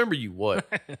fucking remember you. What?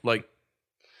 Like...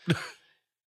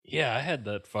 Yeah, I had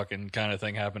that fucking kind of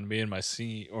thing happen to me in my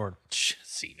junior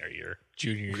year.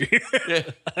 Yeah.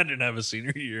 I didn't have a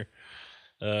senior year.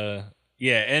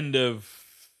 End of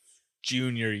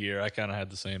junior year, I kind of had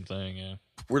the same thing. Yeah,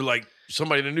 we're like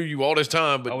somebody that knew you all this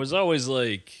time, but I was always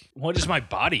like, what is my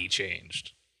body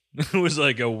changed? It was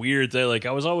like a weird thing. Like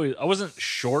I wasn't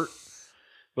short,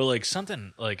 but like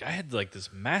something like I had like this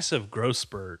massive growth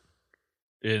spurt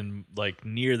in like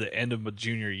near the end of my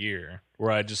junior year where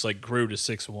I just like grew to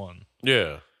 6'1".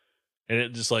 Yeah. And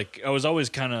it just like, I was always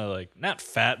kind of like, not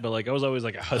fat, but like I was always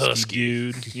like a husky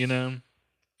dude,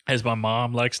 as my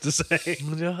mom likes to say.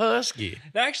 The husky.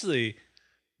 Actually,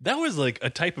 that was like a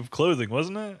type of clothing,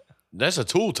 wasn't it? That's a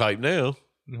tool type now.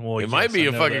 Well, It might be I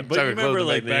a know fucking that. But type you of remember, clothing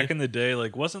like back then. back in the day,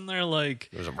 like wasn't there like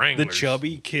There's a the Wranglers.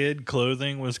 chubby kid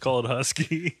clothing was called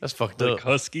husky? That's fucked like up.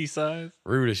 husky size.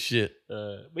 Rude as shit.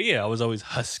 But yeah, I was always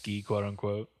husky, quote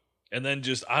unquote. And then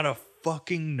just out of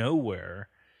fucking nowhere,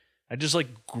 I just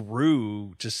like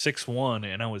grew to 6'1"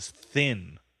 and I was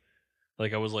thin.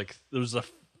 Like I was like, it was the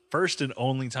first and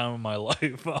only time in my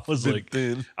life I was like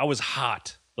thin. I was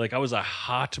hot. Like I was a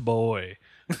hot boy.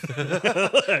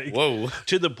 Like, Whoa.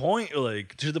 to the point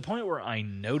where I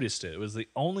noticed it. It was the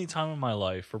only time in my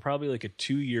life for probably like a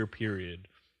 2-year period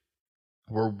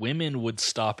where women would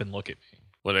stop and look at me.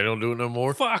 Well, they don't do it no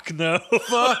more. Fuck no.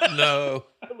 Fuck no.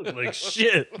 I look like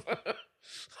shit.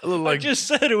 I look I like just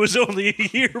said it was only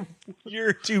a year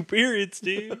or 2 period,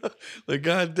 Steve. like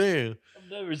goddamn.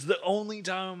 It's the only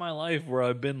time in my life where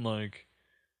I've been like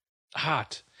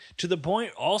hot. To the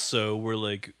point also where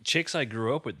like chicks I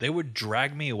grew up with, they would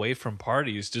drag me away from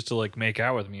parties just to like make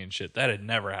out with me and shit. That had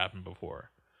never happened before.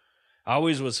 I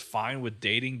always was fine with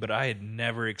dating, but I had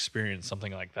never experienced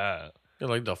something like that. You're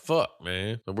like, the fuck,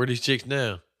 man. Like, where are these chicks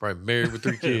now? Probably married with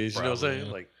 3 kids. You know what I'm Probably, saying?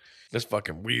 yeah. Like, that's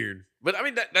fucking weird. But I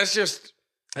mean, that's just,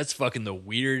 That's fucking the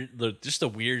weird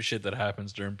shit that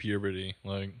happens during puberty.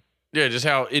 Like, yeah, just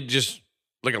how it just,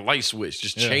 like a light switch,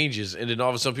 just Yeah. changes. And then all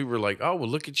of a sudden people are like, oh, well,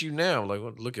 look at you now. Like,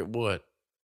 what, look at what?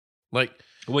 Like,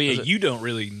 well, yeah, Is it- you don't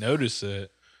really notice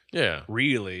it, yeah.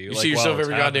 really. You like, see yourself while it's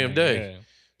every goddamn happening. day. Yeah.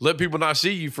 Let people not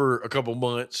see you for a couple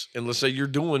months. And let's say you're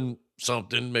doing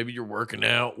something. Maybe you're working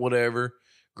out, whatever,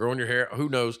 growing your hair. Who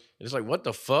knows? And it's like, what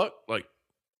the fuck? Like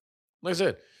I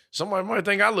said, somebody might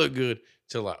think I look good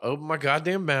till I open my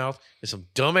goddamn mouth and some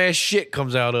dumbass shit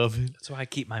comes out of it. That's why I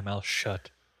keep my mouth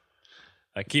shut.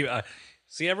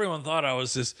 See, everyone thought I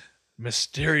was this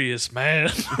mysterious man.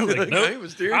 Like, I nope, ain't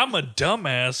mysterious. I'm a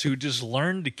dumbass who just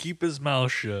learned to keep his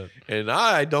mouth shut. And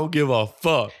I don't give a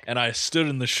fuck. And I stood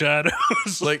in the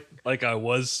shadows Like I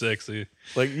was sexy.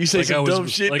 you say Like I some was dumb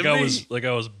shit like to I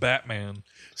me. was Batman.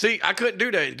 See, I couldn't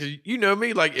do that because you know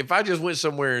me. Like if I just went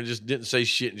somewhere and just didn't say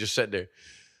shit and just sat there,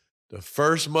 the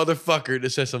first motherfucker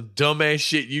that says some dumbass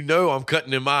shit, you know I'm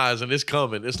cutting them eyes and it's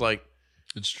coming. It's like,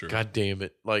 It's true. God damn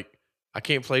it. Like, I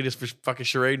can't play this for fucking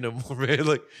charade no more, man.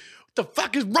 Like, what the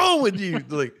fuck is wrong with you?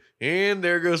 Like, and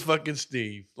there goes fucking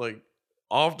Steve. Like,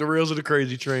 off the rails of the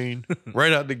crazy train,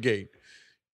 right out the gate.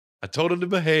 I told him to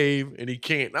behave, and he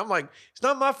can't. And I'm like, it's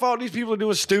not my fault these people are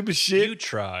doing stupid shit. You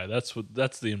try. That's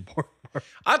the important part.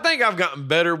 I think I've gotten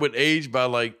better with age by,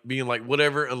 like, being like,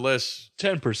 whatever, unless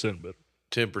 10% better.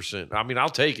 10%. I mean, I'll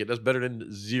take it. That's better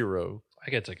than 0. I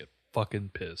gotta take a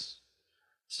fucking piss.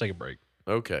 Let's take a break.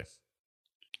 Okay.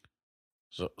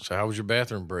 So how was your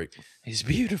bathroom break? He's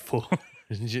beautiful.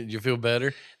 Did you feel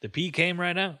better? The pee came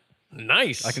right out.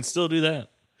 Nice. I can still do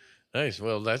that. Nice.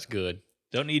 Well, that's good.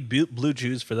 Don't need blue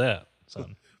chews for that,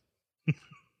 son.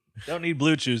 Don't need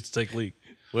blue chews to take a leak.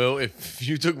 Well, if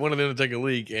you took one of them to take a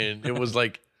leak and it was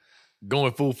like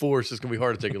going full force, it's gonna be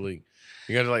hard to take a leak.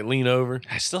 You got to like lean over.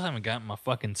 I still haven't gotten my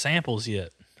fucking samples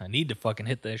yet. I need to fucking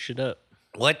hit that shit up.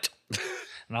 What?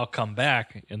 And I'll come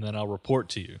back and then I'll report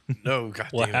to you No, what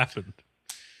goddamn. happened.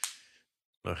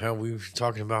 How we were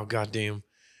talking about goddamn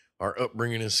our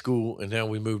upbringing in school, and now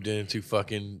we moved into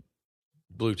fucking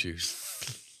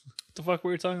Bluetooth. What the fuck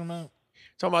were we talking about?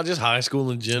 Talking about just high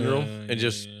school in general, and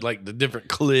just like the different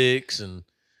cliques and.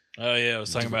 Oh, yeah. I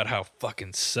was talking about how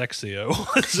fucking sexy I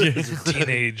was as a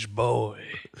teenage boy.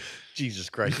 Jesus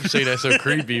Christ, you say that so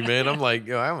creepy, man. I'm like,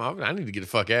 yo, I need to get the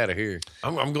fuck out of here.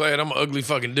 I'm glad I'm an ugly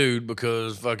fucking dude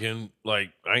because fucking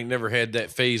like I ain't never had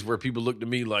that phase where people looked at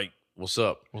me like, "What's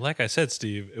up?" Well, like I said,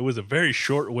 Steve, it was a very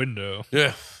short window.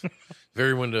 Yeah,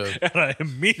 very window. And I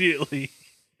immediately,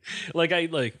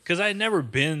 because I had never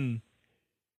been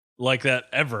like that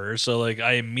ever. So, like,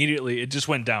 it just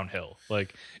went downhill.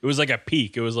 Like, it was like a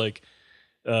peak. It was like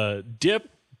dip,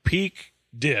 peak,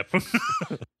 dip.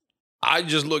 I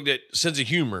just looked at sense of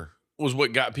humor was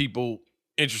what got people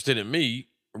interested in me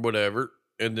or whatever,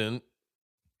 and then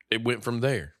it went from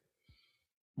there.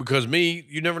 Because me,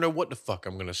 you never know what the fuck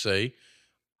I'm gonna say.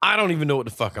 I don't even know what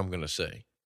the fuck I'm gonna say.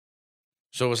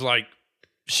 So it's like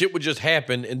shit would just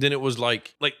happen, and then it was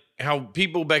like how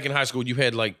people back in high school, you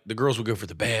had like the girls would go for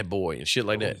the bad boy and shit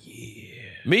like that. Yeah.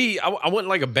 Me, I wasn't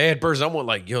like a bad person. I want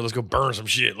like, yo, let's go burn some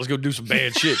shit. Let's go do some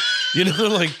bad shit. You know,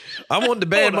 like I want the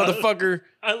bad Hold on. motherfucker.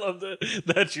 I love that.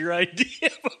 That's your idea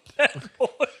of a bad boy.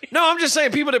 No, I'm just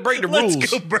saying people that break the Let's rules.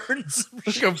 go burn some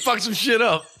Let's go fuck some shit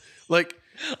up. Like,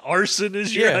 arson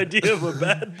is your Yeah. idea of a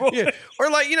bad boy. yeah. Or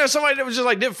like, you know, somebody that was just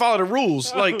like didn't follow the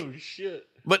rules. Like, oh, shit.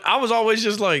 but I was always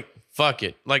just like, fuck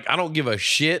it. Like, I don't give a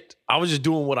shit. I was just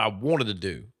doing what I wanted to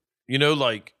do. You know,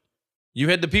 like, you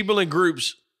had the people in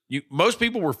groups. Most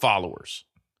people were followers.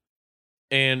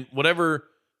 And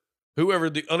whoever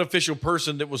the unofficial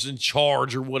person that was in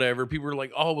charge or whatever, people were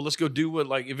like, oh, well, let's go do what,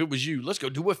 like, if it was you, let's go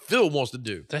do what Phil wants to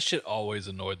do. That shit always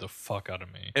annoyed the fuck out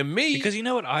of me. And me. Because you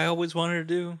know what I always wanted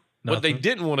to do? What they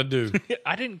didn't want to do.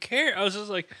 I didn't care. I was just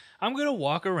like, I'm going to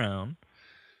walk around.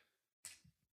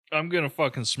 I'm going to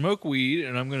fucking smoke weed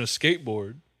and I'm going to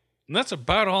skateboard. And that's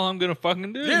about all I'm going to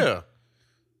fucking do. Yeah.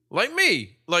 Like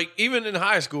me. Like, even in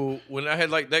high school, when I had,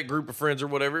 like, that group of friends or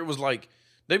whatever, it was like,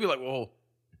 they'd be like, well,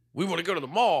 we want to go to the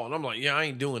mall. And I'm like, yeah, I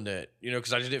ain't doing that. You know,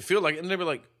 because I just didn't feel like it. And they'd be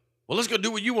like, well, let's go do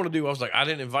what you want to do. I was like, I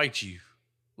didn't invite you.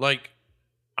 Like,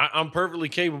 I'm perfectly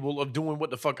capable of doing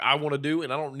what the fuck I want to do,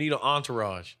 and I don't need an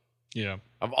entourage. Yeah.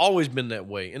 I've always been that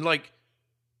way. And, like,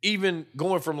 even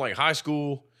going from, like, high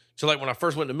school to, like, when I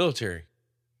first went in the military,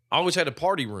 I always had a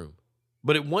party room.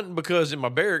 But it wasn't because in my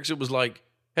barracks it was like,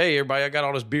 hey, everybody, I got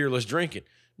all this beer, let's drink it.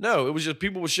 No, it was just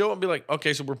people would show up and be like,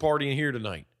 okay, so we're partying here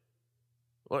tonight.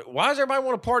 Like, why does everybody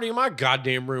want to party in my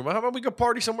goddamn room? How about we go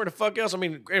party somewhere the fuck else? I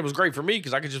mean, it was great for me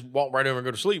because I could just walk right over and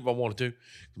go to sleep if I wanted to.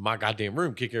 My goddamn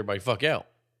room, kick everybody fuck out.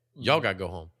 Y'all got to go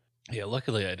home. Yeah,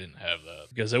 luckily I didn't have that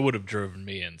because it would have driven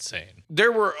me insane.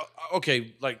 There were,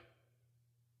 okay, like,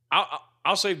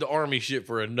 I'll save the army shit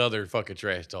for another fucking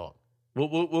trash talk.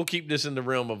 We'll keep this in the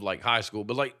realm of, like, high school.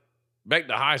 But, like, back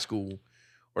to high school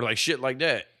or, like, shit like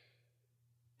that.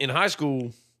 In high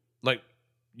school, like,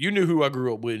 you knew who I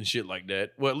grew up with and shit like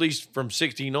that. Well, at least from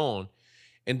 16 on.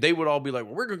 And they would all be like,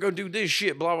 well, we're going to go do this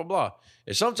shit, blah, blah, blah.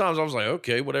 And sometimes I was like,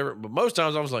 okay, whatever. But most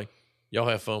times I was like, y'all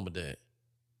have fun with that.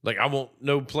 Like, I won't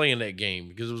no playing that game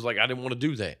because it was like, I didn't want to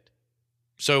do that.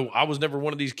 So I was never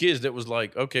one of these kids that was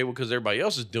like, okay, well, because everybody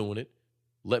else is doing it,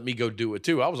 let me go do it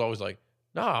too. I was always like,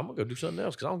 nah, I'm going to go do something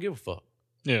else because I don't give a fuck.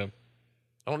 Yeah.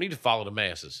 I don't need to follow the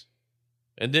masses.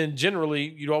 And then generally,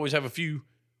 you'd always have a few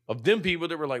of them people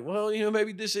that were like, well, you know,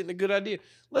 maybe this isn't a good idea.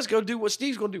 Let's go do what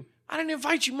Steve's going to do. I didn't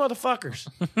invite you motherfuckers.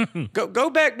 Go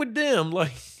back with them.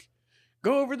 Like,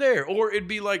 go over there. Or it'd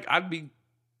be like, I'd be,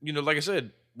 you know, like I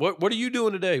said, what are you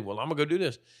doing today? Well, I'm going to go do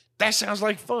this. That sounds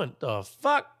like fun. The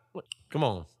fuck? Come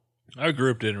on. Our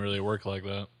group didn't really work like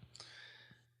that.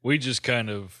 We just kind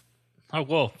of,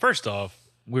 well, first off,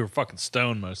 we were fucking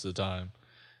stoned most of the time.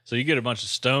 So you get a bunch of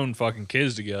stoned fucking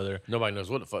kids together. Nobody knows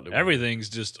what the fuck they're Everything's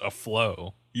just a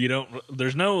flow. You don't,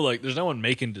 there's no one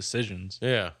making decisions.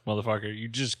 Yeah. Motherfucker. You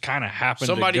just kind of happen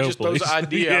Somebody to go just throws an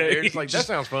idea out there. It's like, that just,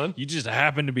 sounds fun. You just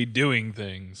happen to be doing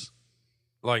things.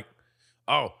 Like,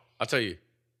 oh, I'll tell you,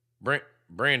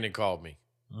 Brandon called me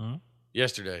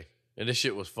yesterday, and this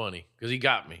shit was funny because he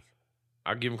got me.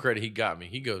 I'll give him credit. He got me.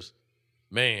 He goes,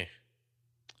 man,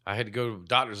 I had to go to a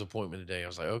doctor's appointment today. I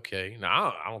was like, okay.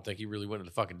 Now, I don't think he really went to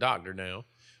the fucking doctor now.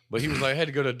 But he was like, I had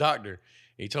to go to a doctor.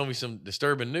 He told me some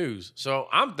disturbing news. So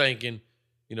I'm thinking,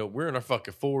 you know, we're in our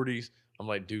fucking 40s. I'm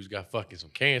like, dude's got fucking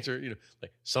some cancer, you know,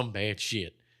 like some bad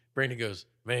shit. Brandon goes,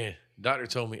 man, doctor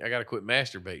told me I got to quit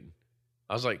masturbating.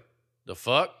 I was like, the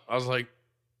fuck? I was like,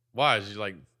 why? Is he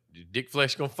like, your dick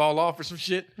flesh going to fall off or some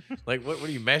shit? Like, what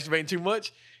are you masturbating too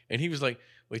much? And he was like,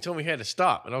 well, he told me he had to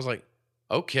stop. And I was like,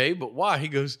 okay, but why? He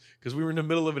goes, because we were in the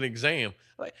middle of an exam.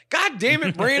 I'm like, God damn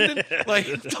it, Brandon. Like,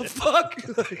 what the fuck?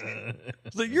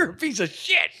 Like, you're a piece of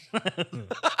shit.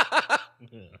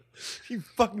 You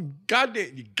fucking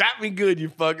goddamn, you got me good, you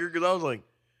fucker. Because I was like,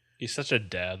 he's such a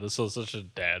dad. This is such a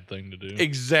dad thing to do.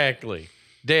 Exactly.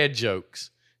 Dad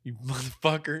jokes, you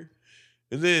motherfucker.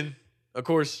 And then, of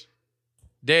course,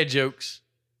 dad jokes.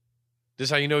 This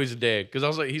is how you know he's a dad. Because I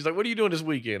was like, he's like, what are you doing this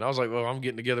weekend? I was like, well, I'm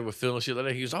getting together with Phil and shit like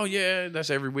that. He goes, oh, yeah,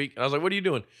 that's every week. And I was like, what are you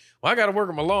doing? Well, I got to work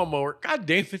on my lawnmower. God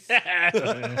damn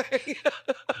it.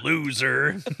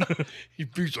 Loser. You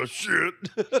piece of shit.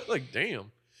 Like,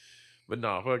 damn. But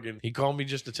nah, fucking, he called me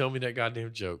just to tell me that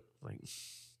goddamn joke. Like,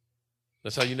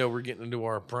 that's how you know we're getting into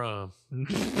our prime.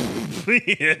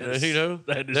 Yes. You know?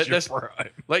 That's your prime.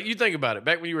 Like, you think about it.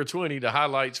 Back when you were 20, the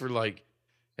highlights were like,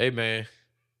 hey, man,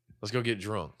 let's go get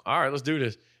drunk. All right, let's do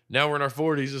this. Now we're in our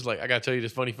 40s. It's like, I got to tell you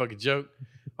this funny fucking joke.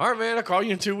 All right, man, I'll call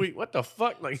you in 2 weeks. What the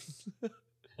fuck? Like,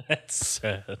 that's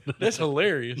sad. That's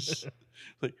hilarious.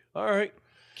 Like, all right,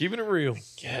 keeping it real.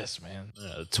 Yes, man.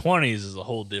 The 20s is a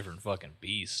whole different fucking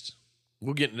beast.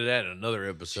 We'll get into that in another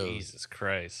episode. Jesus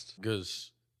Christ.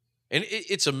 Because, and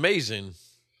it's amazing,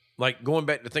 like, going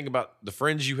back to think about the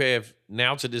friends you have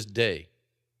now to this day.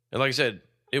 And like I said,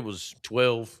 it was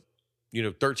 12,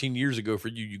 13 years ago for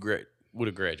you, would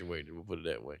have graduated. We'll put it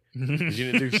that way. 'Cause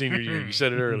you didn't do senior year. You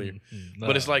said it earlier. No.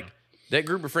 But it's like that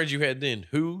group of friends you had then,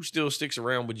 who still sticks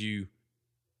around with you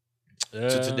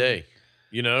to today?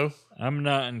 You know? I'm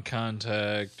not in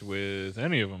contact with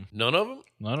any of them. None of them?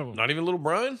 None of them. Not even little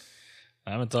Brian?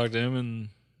 I haven't talked to him in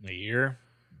a year.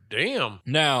 Damn.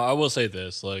 Now, I will say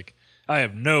this. Like, I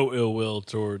have no ill will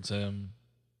towards him.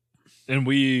 And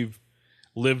we've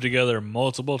lived together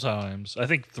multiple times. I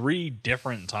think 3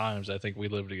 different times I think we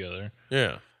lived together.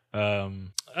 Yeah. I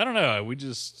don't know. We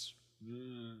just...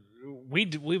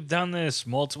 We've done this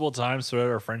multiple times throughout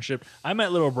our friendship. I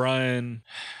met little Brian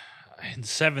in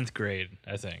 7th grade,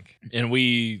 I think, and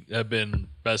we have been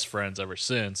best friends ever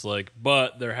since. Like,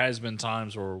 but there has been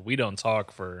times where we don't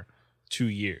talk for 2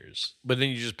 years. But then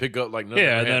you just pick up like nothing.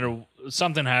 Yeah, and then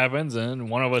something happens,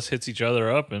 and one of us hits each other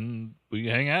up, and we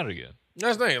hang out again.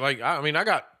 That's the thing. Like, I mean, I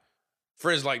got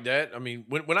friends like that. I mean,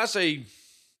 when I say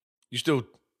you still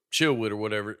chill with or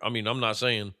whatever, I mean, I'm not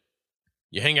saying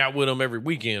you hang out with them every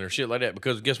weekend or shit like that,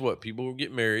 because guess what? People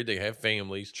get married. They have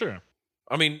families. Sure.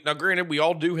 I mean, now granted, we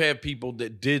all do have people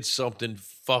that did something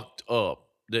fucked up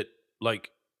that, like,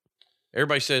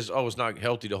 everybody says, oh, it's not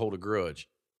healthy to hold a grudge.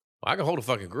 Well, I can hold a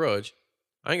fucking grudge.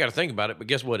 I ain't got to think about it. But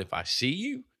guess what? If I see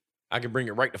you, I can bring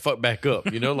it right the fuck back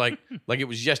up. You know, like it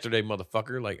was yesterday,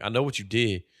 motherfucker. Like, I know what you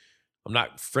did. I'm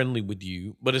not friendly with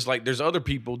you. But it's like there's other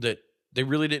people that they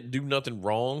really didn't do nothing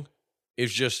wrong.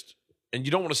 It's just... And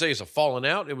you don't want to say it's a falling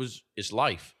out. It's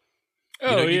life.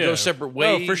 Oh, you go separate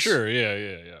ways. Oh, for sure.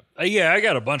 Yeah. Yeah, I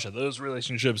got a bunch of those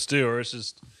relationships too. Or it's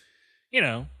just,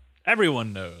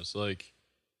 everyone knows. Like,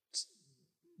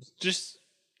 just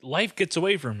life gets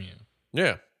away from you.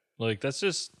 Yeah. Like, that's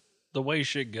just the way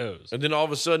shit goes. And then all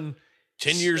of a sudden,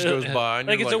 10 years goes by. And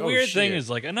like, you're it's like, a weird shit. thing is,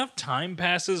 like, enough time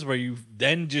passes where you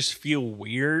then just feel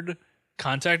weird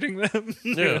contacting them.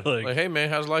 Yeah. like, hey, man,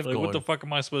 how's life going? What the fuck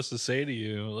am I supposed to say to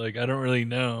you? Like, I don't really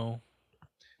know.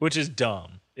 Which is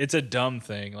dumb. It's a dumb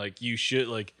thing. Like, you should,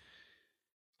 like,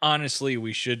 honestly,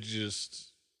 we should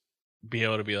just be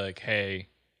able to be like, hey,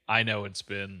 I know it's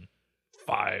been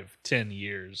 5-10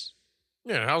 years.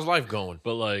 Yeah, how's life going?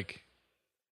 But, like,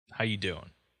 how you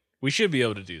doing? We should be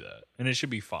able to do that. And it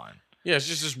should be fine. Yeah, it's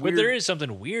just this weird... But there is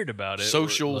something weird about it.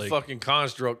 Social like, fucking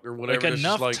construct or whatever. Like,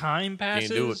 enough like, time passes...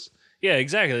 Can't do it. Yeah,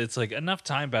 exactly. It's like enough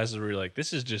time passes where you're like,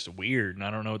 this is just weird, and I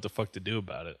don't know what the fuck to do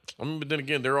about it. I mean, but then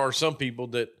again, there are some people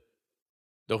that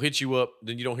they'll hit you up,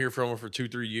 then you don't hear from them for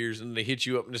 2-3 years, and they hit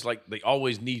you up, and it's like they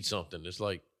always need something. It's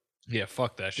like, yeah,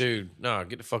 fuck that shit. Dude, nah,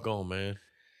 get the fuck on, man.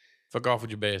 Fuck off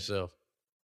with your bad self.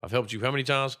 I've helped you how many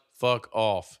times? Fuck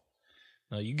off.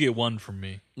 No, you get one from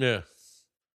me. Yeah.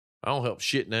 I don't help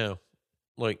shit now.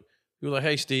 Like, you're like,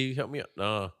 hey, Steve, help me out.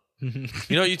 Nah.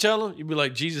 You know what you tell them? You'd be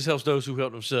like, Jesus helps those who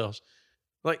help themselves.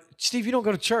 Like, Steve, you don't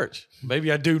go to church.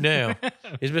 Maybe I do now.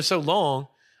 It's been so long.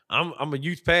 I'm a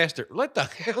youth pastor. Let the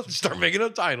hell start making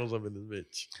up titles up in this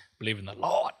bitch. Believe in the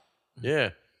Lord.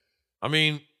 Yeah. I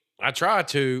mean, I try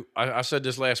to. I said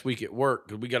this last week at work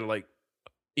because we got to, like,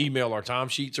 email our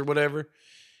timesheets or whatever.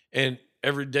 And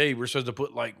every day we're supposed to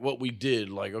put, like, what we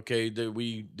did. Like, okay,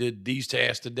 we did these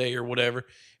tasks today or whatever.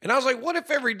 And I was like, what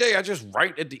if every day I just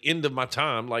write at the end of my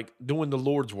time, like, doing the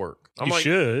Lord's work? I'm you like,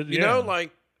 should. You know,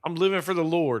 like, I'm living for the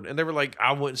Lord. And they were like,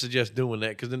 I wouldn't suggest doing that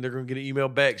because then they're going to get an email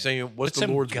back saying, what's put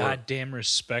the Lord's some work? goddamn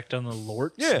respect on the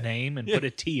Lord's name and put a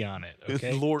T on it,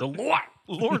 okay? The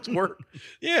Lord's work.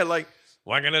 Yeah, like,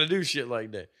 why can't I do shit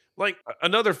like that? Like,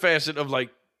 another facet of,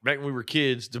 like, back when we were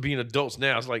kids to being adults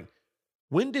now, it's like,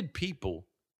 when did people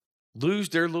lose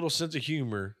their little sense of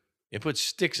humor and put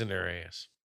sticks in their ass?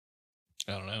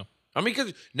 I don't know. I mean,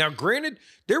 because now, granted,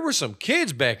 there were some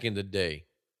kids back in the day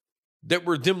that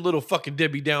were them little fucking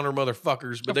Debbie Downer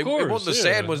motherfuckers, but they weren't the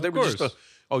sad ones. They were just,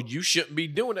 oh, you shouldn't be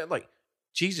doing that. Like,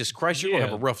 Jesus Christ, you're going to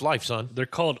have a rough life, son. They're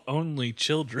called only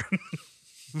children.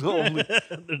 They're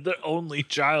the only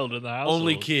child in the house.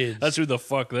 Only kids. That's who the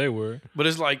fuck they were. But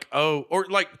it's like, oh, or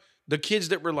like the kids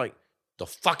that were like the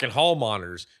fucking hall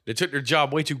monitors that took their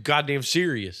job way too goddamn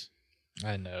serious.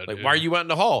 I know. Like, dude. why are you out in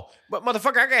the hall? But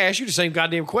motherfucker, I gotta ask you the same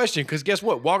goddamn question because guess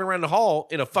what? Walking around the hall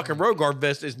in a fucking road guard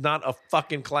vest is not a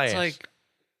fucking class. It's like,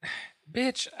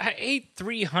 bitch, I ate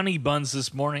 3 honey buns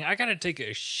this morning. I gotta take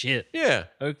a shit. Yeah.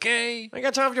 Okay. I ain't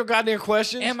got time for your goddamn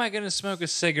questions. Am I gonna smoke a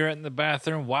cigarette in the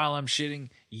bathroom while I'm shitting?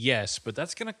 Yes, but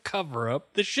that's gonna cover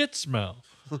up the shit smell.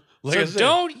 Like so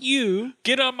don't you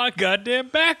get on my goddamn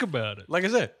back about it. Like I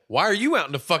said, why are you out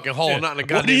in the fucking hall, not in the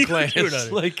goddamn class?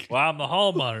 Like, well, I'm the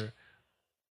hall monitor.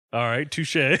 All right,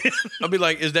 touche. I'll be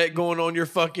like, is that going on your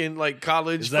fucking like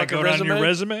college? Is that fucking going resume? on your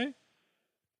resume?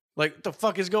 Like, what the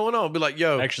fuck is going on? I'll be like,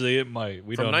 yo. Actually, it might.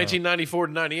 We from don't 1994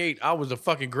 to 98, I was a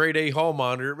fucking grade A hall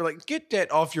monitor. We're like, get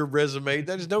that off your resume.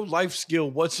 That is no life skill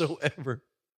whatsoever.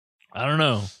 I don't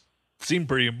know. It seemed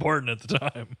pretty important at the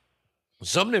time.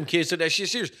 Some of them kids said that shit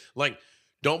serious. Like,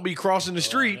 Don't be crossing the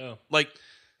street. know. Like,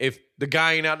 if the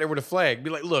guy ain't out there with a flag, be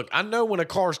like, look, I know when a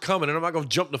car's coming and I'm not going to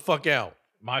jump the fuck out.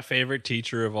 My favorite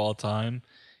teacher of all time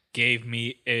gave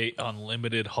me a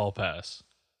unlimited hall pass.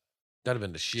 That'd have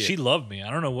been the shit. She loved me. I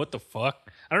don't know what the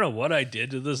fuck. I don't know what I did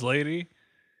to this lady.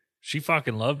 She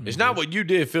fucking loved me. It's not what you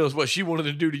did, Phil. It's what she wanted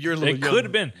to do to your little It could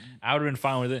have been. I would have been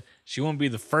fine with it. She wouldn't be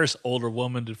the first older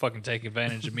woman to fucking take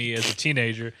advantage of me as a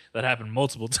teenager. That happened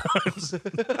multiple times.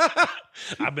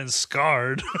 I've been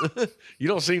scarred You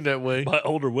don't seem that way. by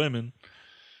older women.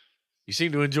 You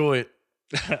seem to enjoy it.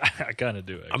 I kind of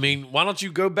do. Actually. I mean, why don't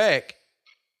you go back?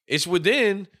 It's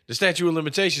within the statute of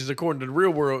limitations, according to the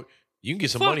real world. You can get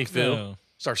some Fuck money, Phil. no.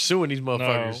 Start suing these No,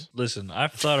 motherfuckers. listen,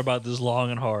 I've thought about this long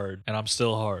and hard, and I'm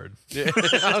still hard. Yeah.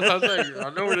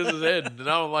 I know where this is heading, and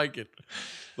I don't like it.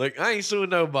 Like, I ain't suing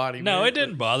nobody. No, man. it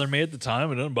didn't bother me at the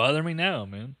time. It doesn't bother me now,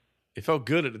 man. It felt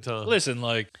good at the time. Listen,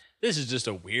 like, this is just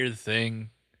a weird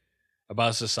thing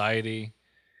about society.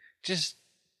 Just,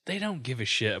 they don't give a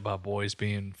shit about boys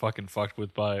being fucking fucked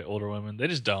with by older women. They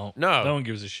just don't. No. No one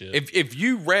gives a shit. If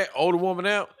you rat older woman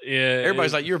out, yeah.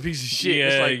 everybody's like, you're a piece of shit. Yeah,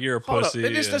 It's like, you're a hold up, pussy,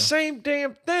 It's yeah. the same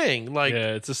damn thing. Like,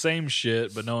 yeah, it's the same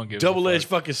shit, but no one gives a double-edged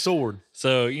fuck. fucking sword.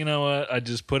 So, you know what? I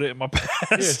just put it in my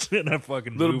past and I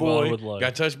fucking Little move boy on with life.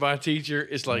 got touched by a teacher.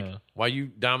 It's like, Yeah. why you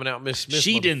diming out Miss Smith?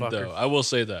 She didn't, motherfucker? though. I will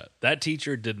say that. That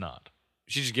teacher did not.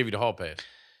 She just gave you the hall pass.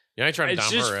 Yeah, I ain't trying to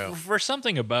It's dime just her out. for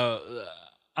something about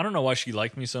I don't know why she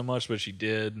liked me so much, but she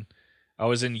did. I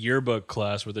was in yearbook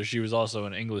class with her. She was also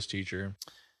an English teacher.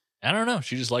 I don't know.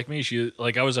 She just liked me. She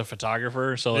like I was a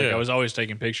photographer, so like Yeah. I was always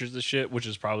taking pictures of shit, which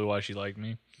is probably why she liked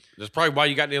me. That's probably why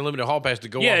you got the unlimited hall pass to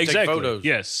go Yeah, off and exactly. take photos.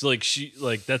 Yes,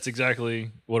 like that's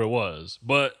exactly what it was.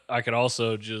 But I could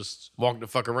also just Walk the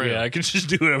fuck around. I could just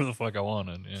do whatever the fuck I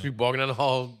wanted. Yeah. You walking down the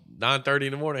hall 9:30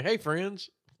 in the morning. Hey, friends.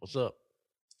 What's up?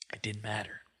 It didn't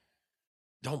matter.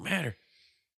 Don't matter.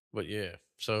 But yeah.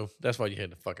 So that's why you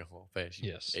had the fucking hall pass.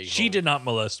 you Yes. a-hole. She did not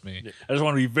molest me. Yeah. I just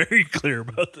want to be very clear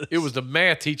about this. It was the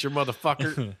math teacher,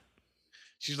 motherfucker.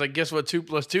 She's like, guess what 2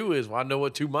 + 2 is? Well, I know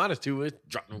what 2 - 2 is.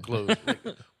 Drop them clothes. Like,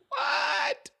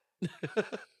 what?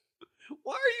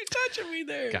 Why are you touching me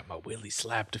there? Got my willy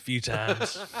slapped a few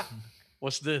times.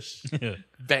 What's this? Yeah.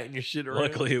 Batting your shit around.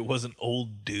 Luckily, it wasn't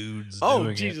old dudes. Oh,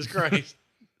 doing Jesus it. Christ.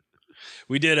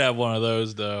 We did have one of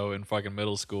those though in fucking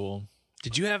middle school.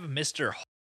 Did you have a Mr.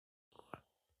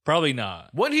 Probably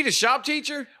not. Wasn't he the shop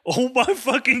teacher? Oh my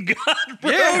fucking god,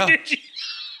 bro! Yeah. Did you,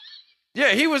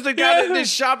 Yeah, he was the guy that Yeah. did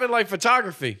shopping like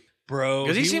photography. bro?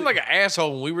 Because he seemed like an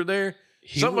asshole when we were there.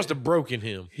 Something would- must have broken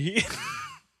him.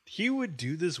 he would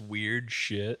do this weird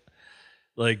shit,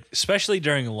 like especially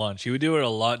during lunch. He would do it a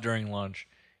lot during lunch.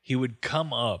 He would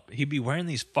come up. He'd be wearing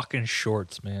these fucking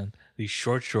shorts, man. These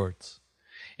short shorts,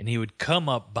 and he would come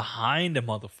up behind a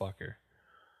motherfucker.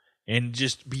 And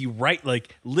just be right,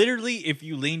 like literally, if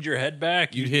you leaned your head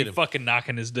back, You'd you'd hit be him. fucking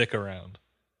knocking his dick around.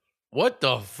 What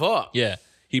the fuck? Yeah,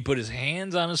 he put his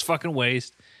hands on his fucking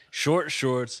waist, short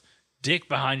shorts, dick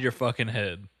behind your fucking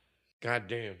head. God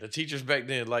damn. The teachers back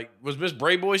then, like, was Miss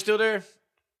Brayboy still there?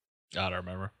 I don't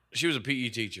remember. She was a PE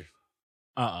teacher.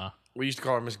 Uh-uh. We used to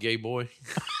call her Miss Gay Boy.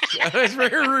 That's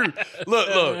very rude.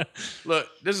 Look.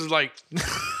 This is like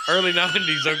early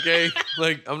 90s, okay?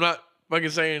 Like, I'm not fucking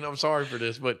saying I'm sorry for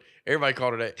this, but everybody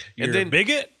called her that. You're and then a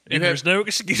bigot, you and have there's no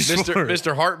excuse Mr. for it.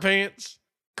 Mr. Heart Pants,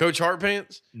 Coach Heart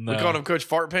Pants. No. We called him Coach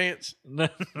Fart Pants. No,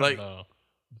 like- no.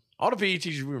 All the PE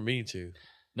teachers we were mean to.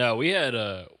 No, we had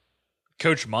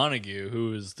Coach Montague,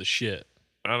 who was the shit.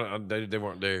 They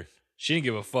weren't there. She didn't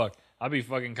give a fuck. I'd be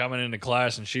fucking coming into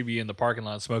class, and she'd be in the parking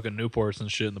lot smoking Newports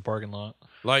and shit in the parking lot.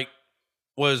 Like,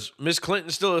 was Miss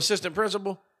Clinton still assistant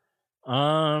principal?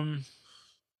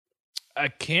 I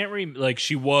can't like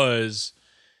she was.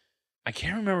 I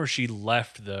can't remember if she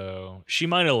left though. She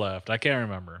might have left. I can't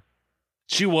remember.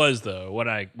 She was though when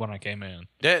I came in.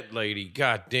 That lady,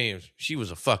 goddamn, she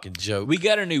was a fucking joke. We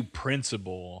got a new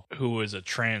principal who was a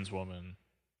trans woman.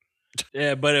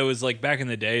 Yeah, but it was like back in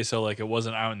the day, so like it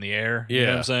wasn't out in the air. You know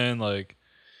what Yeah. I'm saying? Like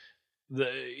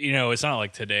it's not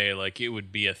like today, like it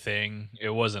would be a thing. It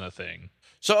wasn't a thing.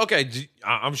 So, okay,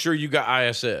 I'm sure you got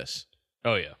ISS.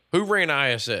 Oh yeah. Who ran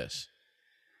ISS?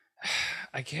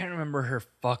 I can't remember her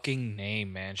fucking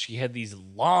name, man. She had these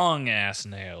long ass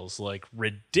nails, like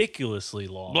ridiculously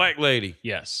long. Black lady.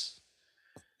 Yes.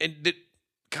 And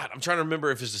God, I'm trying to remember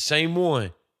if it's the same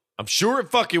one. I'm sure it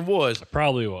fucking was.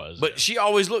 Probably was. But she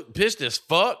always looked pissed as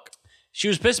fuck. she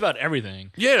was pissed about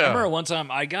everything. Yeah. I remember one time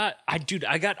I got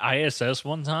ISS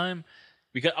one time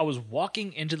because I was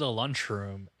walking into the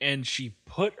lunchroom and she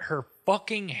put her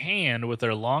fucking hand with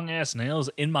her long ass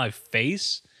nails in my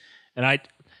face. And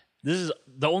this is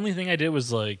the only thing I did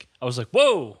was like, I was like,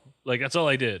 whoa, Like, that's all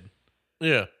I did.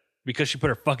 Yeah. Because she put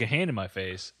her fucking hand in my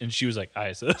face, and she was like,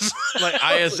 ISS. Like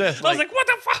ISS. I was like, what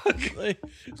the fuck?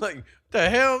 Like the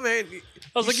hell, man?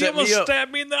 I was like, you almost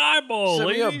stabbed me in the eyeball, Set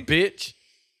me up, lady. bitch.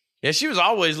 Yeah, she was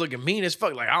always looking mean as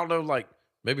fuck. Like, I don't know, like,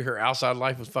 maybe her outside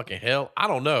life was fucking hell. I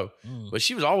don't know. But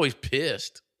she was always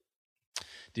pissed.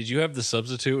 Did you have the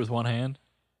substitute with one hand?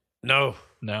 No.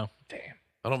 No. Damn.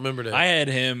 I don't remember that. I had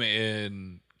him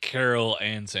in Carol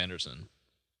and Sanderson.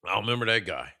 I don't remember that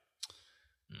guy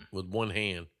with one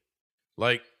hand.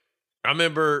 Like, I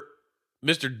remember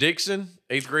Mr. Dixon,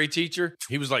 8th grade teacher.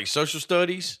 He was like social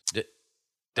studies.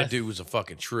 That dude was a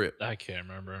fucking trip. I can't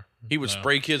remember. He would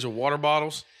spray kids with water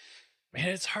bottles. Man,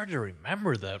 it's hard to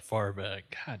remember that far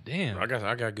back. God damn. I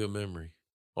got good memory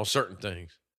on certain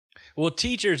things. Well,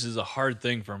 teachers is a hard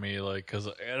thing for me, like, because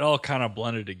it all kind of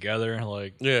blended together.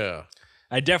 Like, Yeah.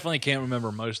 I definitely can't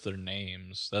remember most of their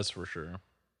names. That's for sure.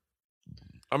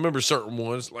 I remember certain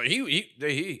ones. Like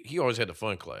he always had the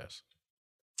fun class.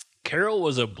 Carol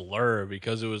was a blur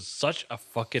because it was such a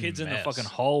fucking kids mess. in the fucking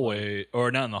hallway, or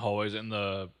not in the hallways, in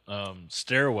the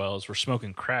stairwells were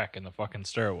smoking crack in the fucking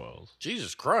stairwells.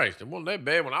 Jesus Christ, it wasn't that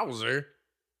bad when I was there.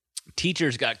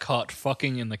 Teachers got caught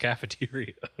fucking in the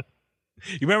cafeteria.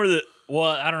 You remember that? Well,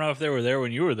 I don't know if they were there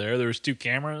when you were there. There was 2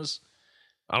 cameras.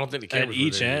 I don't think the At cameras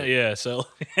each were there end, yet. yeah. So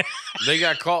They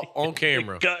got caught on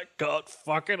camera. got caught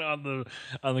fucking on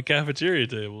the cafeteria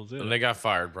tables. Yeah. And they got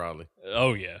fired probably.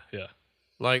 Oh yeah.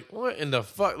 Like, what in the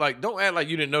fuck? Like, don't act like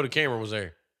you didn't know the camera was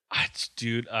there.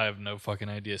 Dude, I have no fucking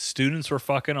idea. Students were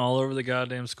fucking all over the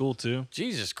goddamn school too.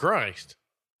 Jesus Christ.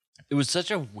 It was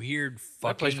such a weird fucking.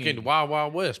 That place became the Wild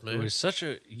Wild West, man. It was such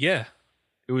a It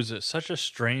was such a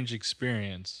strange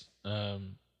experience.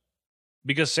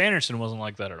 Because Sanderson wasn't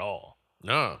like that at all.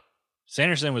 No.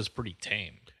 Sanderson was pretty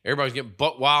tame. Everybody's getting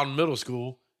butt wild in middle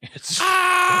school. It's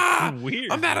fucking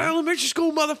weird. I'm at an elementary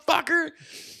school, motherfucker.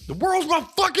 The world's my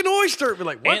fucking oyster. Be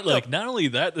like, what? And like, not only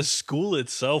that, the school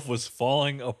itself was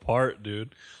falling apart,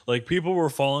 dude. Like, people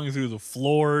were falling through the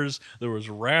floors. There was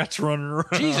rats running around.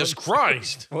 Jesus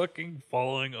Christ. Fucking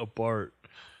falling apart.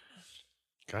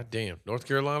 God damn. North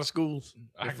Carolina schools.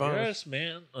 I They're fine. guess,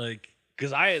 man. Like,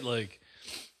 because I had, like,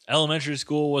 elementary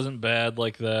school wasn't bad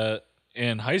like that,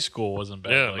 and high school wasn't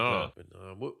bad like that.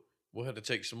 But, we'll have to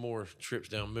take some more trips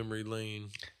down memory lane.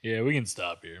 Yeah, we can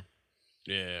stop here.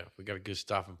 Yeah, we got a good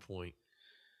stopping point.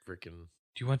 Freaking.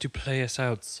 Do you want to play us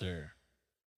out, sir?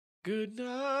 Good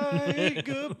night,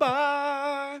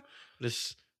 goodbye.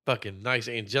 This fucking nice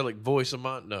angelic voice of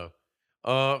mine. No.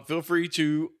 Feel free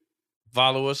to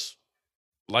follow us,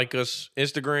 like us,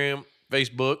 Instagram,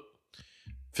 Facebook.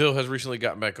 Phil has recently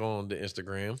gotten back on the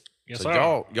Instagram. Yes, so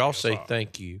sir. y'all say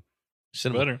thank you.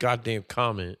 Send them a goddamn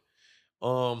comment.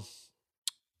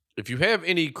 If you have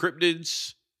any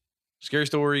cryptids, scary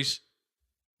stories,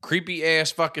 creepy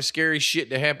ass fucking scary shit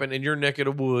that happened in your neck of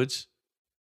the woods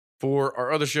for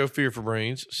our other show, Fear for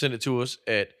Brains, send it to us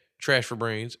at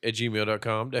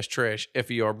trashforbrains@gmail.com. That's trash,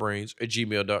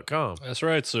 FERbrains@gmail.com. That's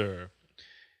right, sir.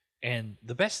 And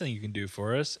the best thing you can do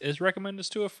for us is recommend us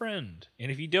to a friend.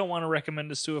 And if you don't want to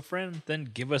recommend us to a friend, then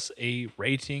give us a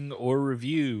rating or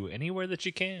review anywhere that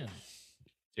you can.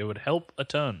 It would help a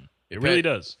ton. It really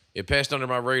does. It passed under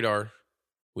my radar.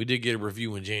 We did get a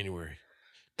review in January.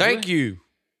 Thank you,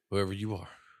 whoever you are.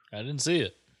 I didn't see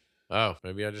it. Oh,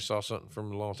 maybe I just saw something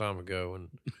from a long time ago, and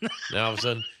now all of a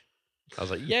sudden, I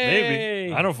was like, yay.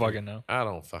 Maybe. I don't fucking know. I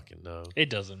don't fucking know. It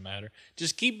doesn't matter.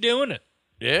 Just keep doing it.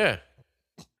 Yeah.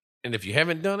 And if you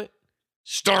haven't done it,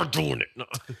 start doing it. No.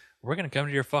 We're going to come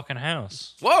to your fucking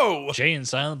house. Whoa. Jay and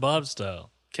Silent Bob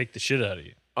style. Kick the shit out of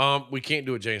you. We can't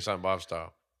do it Jay and Silent Bob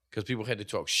style because people had to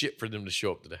talk shit for them to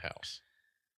show up to the house.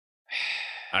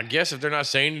 I guess if they're not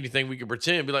saying anything, we can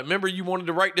pretend. Be like, remember you wanted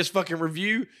to write this fucking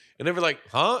review? And they were like,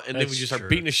 huh? And then we just start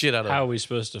beating the shit out of them. How are we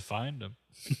supposed to find them?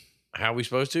 How are we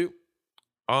supposed to?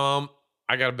 I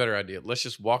got a better idea. Let's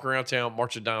just walk around town,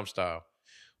 March of Dimes style.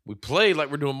 We play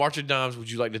like we're doing March of Dimes. Would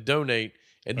you like to donate?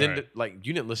 And then, like,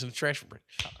 you didn't listen to Trash for Brains.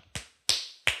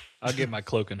 I'll get my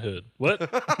cloak and hood. What?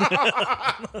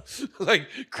 Like,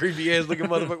 creepy ass looking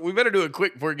motherfucker. We better do it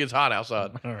quick before it gets hot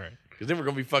outside. All right. Because then we're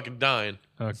going to be fucking dying.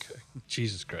 Okay.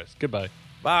 Jesus Christ. Goodbye.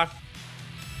 Bye.